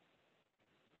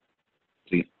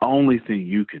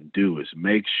is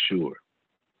make sure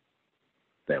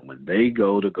that when they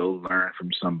go learn from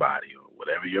somebody or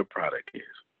whatever your product is,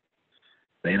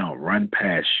 they don't run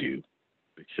past you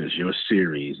because your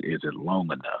series isn't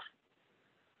long enough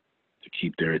to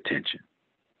keep their attention.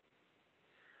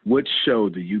 What show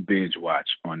do you binge watch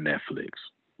on Netflix?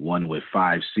 One with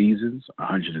 5 seasons,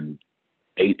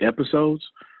 108 episodes,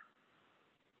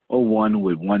 or one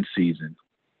with 1 season,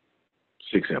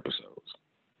 6 episodes?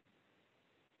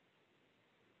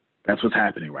 That's what's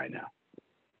happening right now.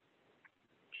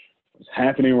 What's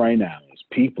happening right now is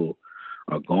people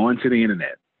are going to the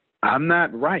internet. I'm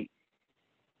not right.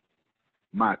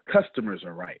 My customers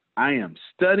are right. I am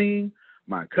studying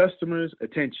my customers'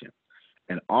 attention.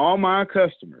 And all my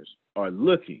customers are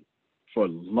looking for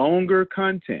longer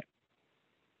content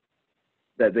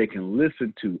that they can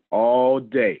listen to all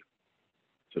day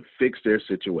to fix their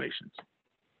situations.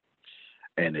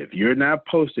 And if you're not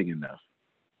posting enough,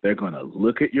 they're going to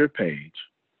look at your page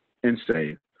and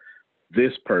say,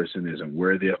 this person isn't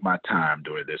worthy of my time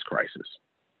during this crisis.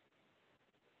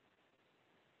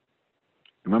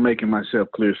 Am I making myself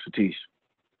clear, Satish?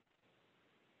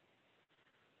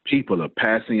 People are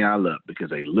passing y'all up because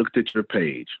they looked at your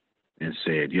page and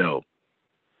said, yo,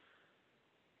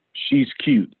 she's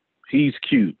cute, he's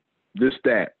cute, this,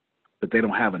 that, but they don't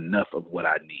have enough of what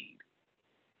I need.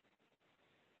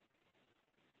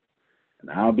 And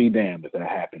I'll be damned if that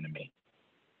happened to me.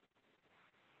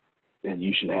 Then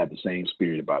you should have the same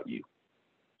spirit about you.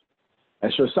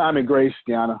 That's your assignment, Grace,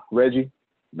 Deanna, Reggie.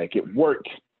 Make it work.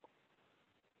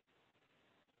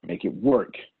 Make it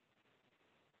work.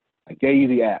 I gave you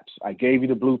the apps. I gave you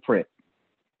the blueprint.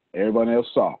 Everyone else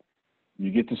saw.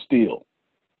 You get to steal.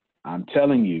 I'm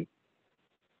telling you,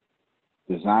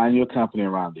 design your company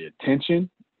around the attention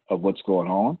of what's going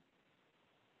on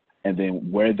and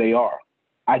then where they are.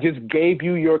 I just gave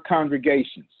you your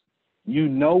congregations. You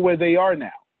know where they are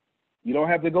now. You don't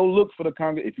have to go look for the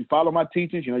congregation. If you follow my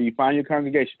teachings, you find your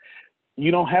congregation.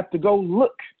 You don't have to go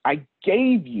look. I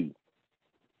gave you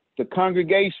the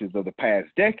congregations of the past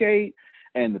decade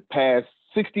and the past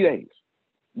 60 days.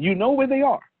 You know where they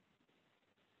are.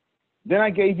 Then I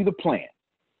gave you the plan.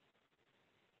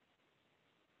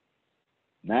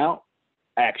 Now,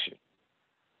 action.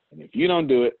 And if you don't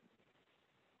do it,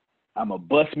 I'm going to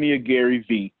bust me a Gary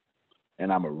V,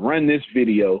 and I'm going to run this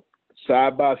video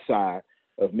side by side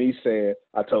of me saying,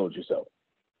 I told you so.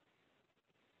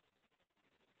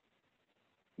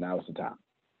 Now is the time.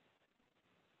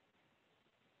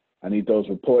 I need those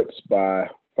reports by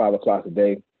 5 o'clock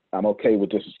today. I'm okay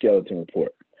with just a skeleton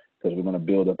report because we're going to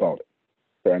build up on it.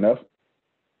 Fair enough?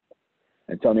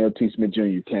 Antonio T. Smith Jr.,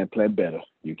 you can play better.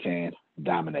 You can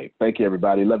dominate. Thank you,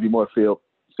 everybody. Love you more, Phil.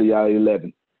 See y'all at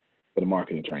 11 for the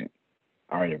marketing training.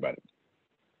 All right, everybody.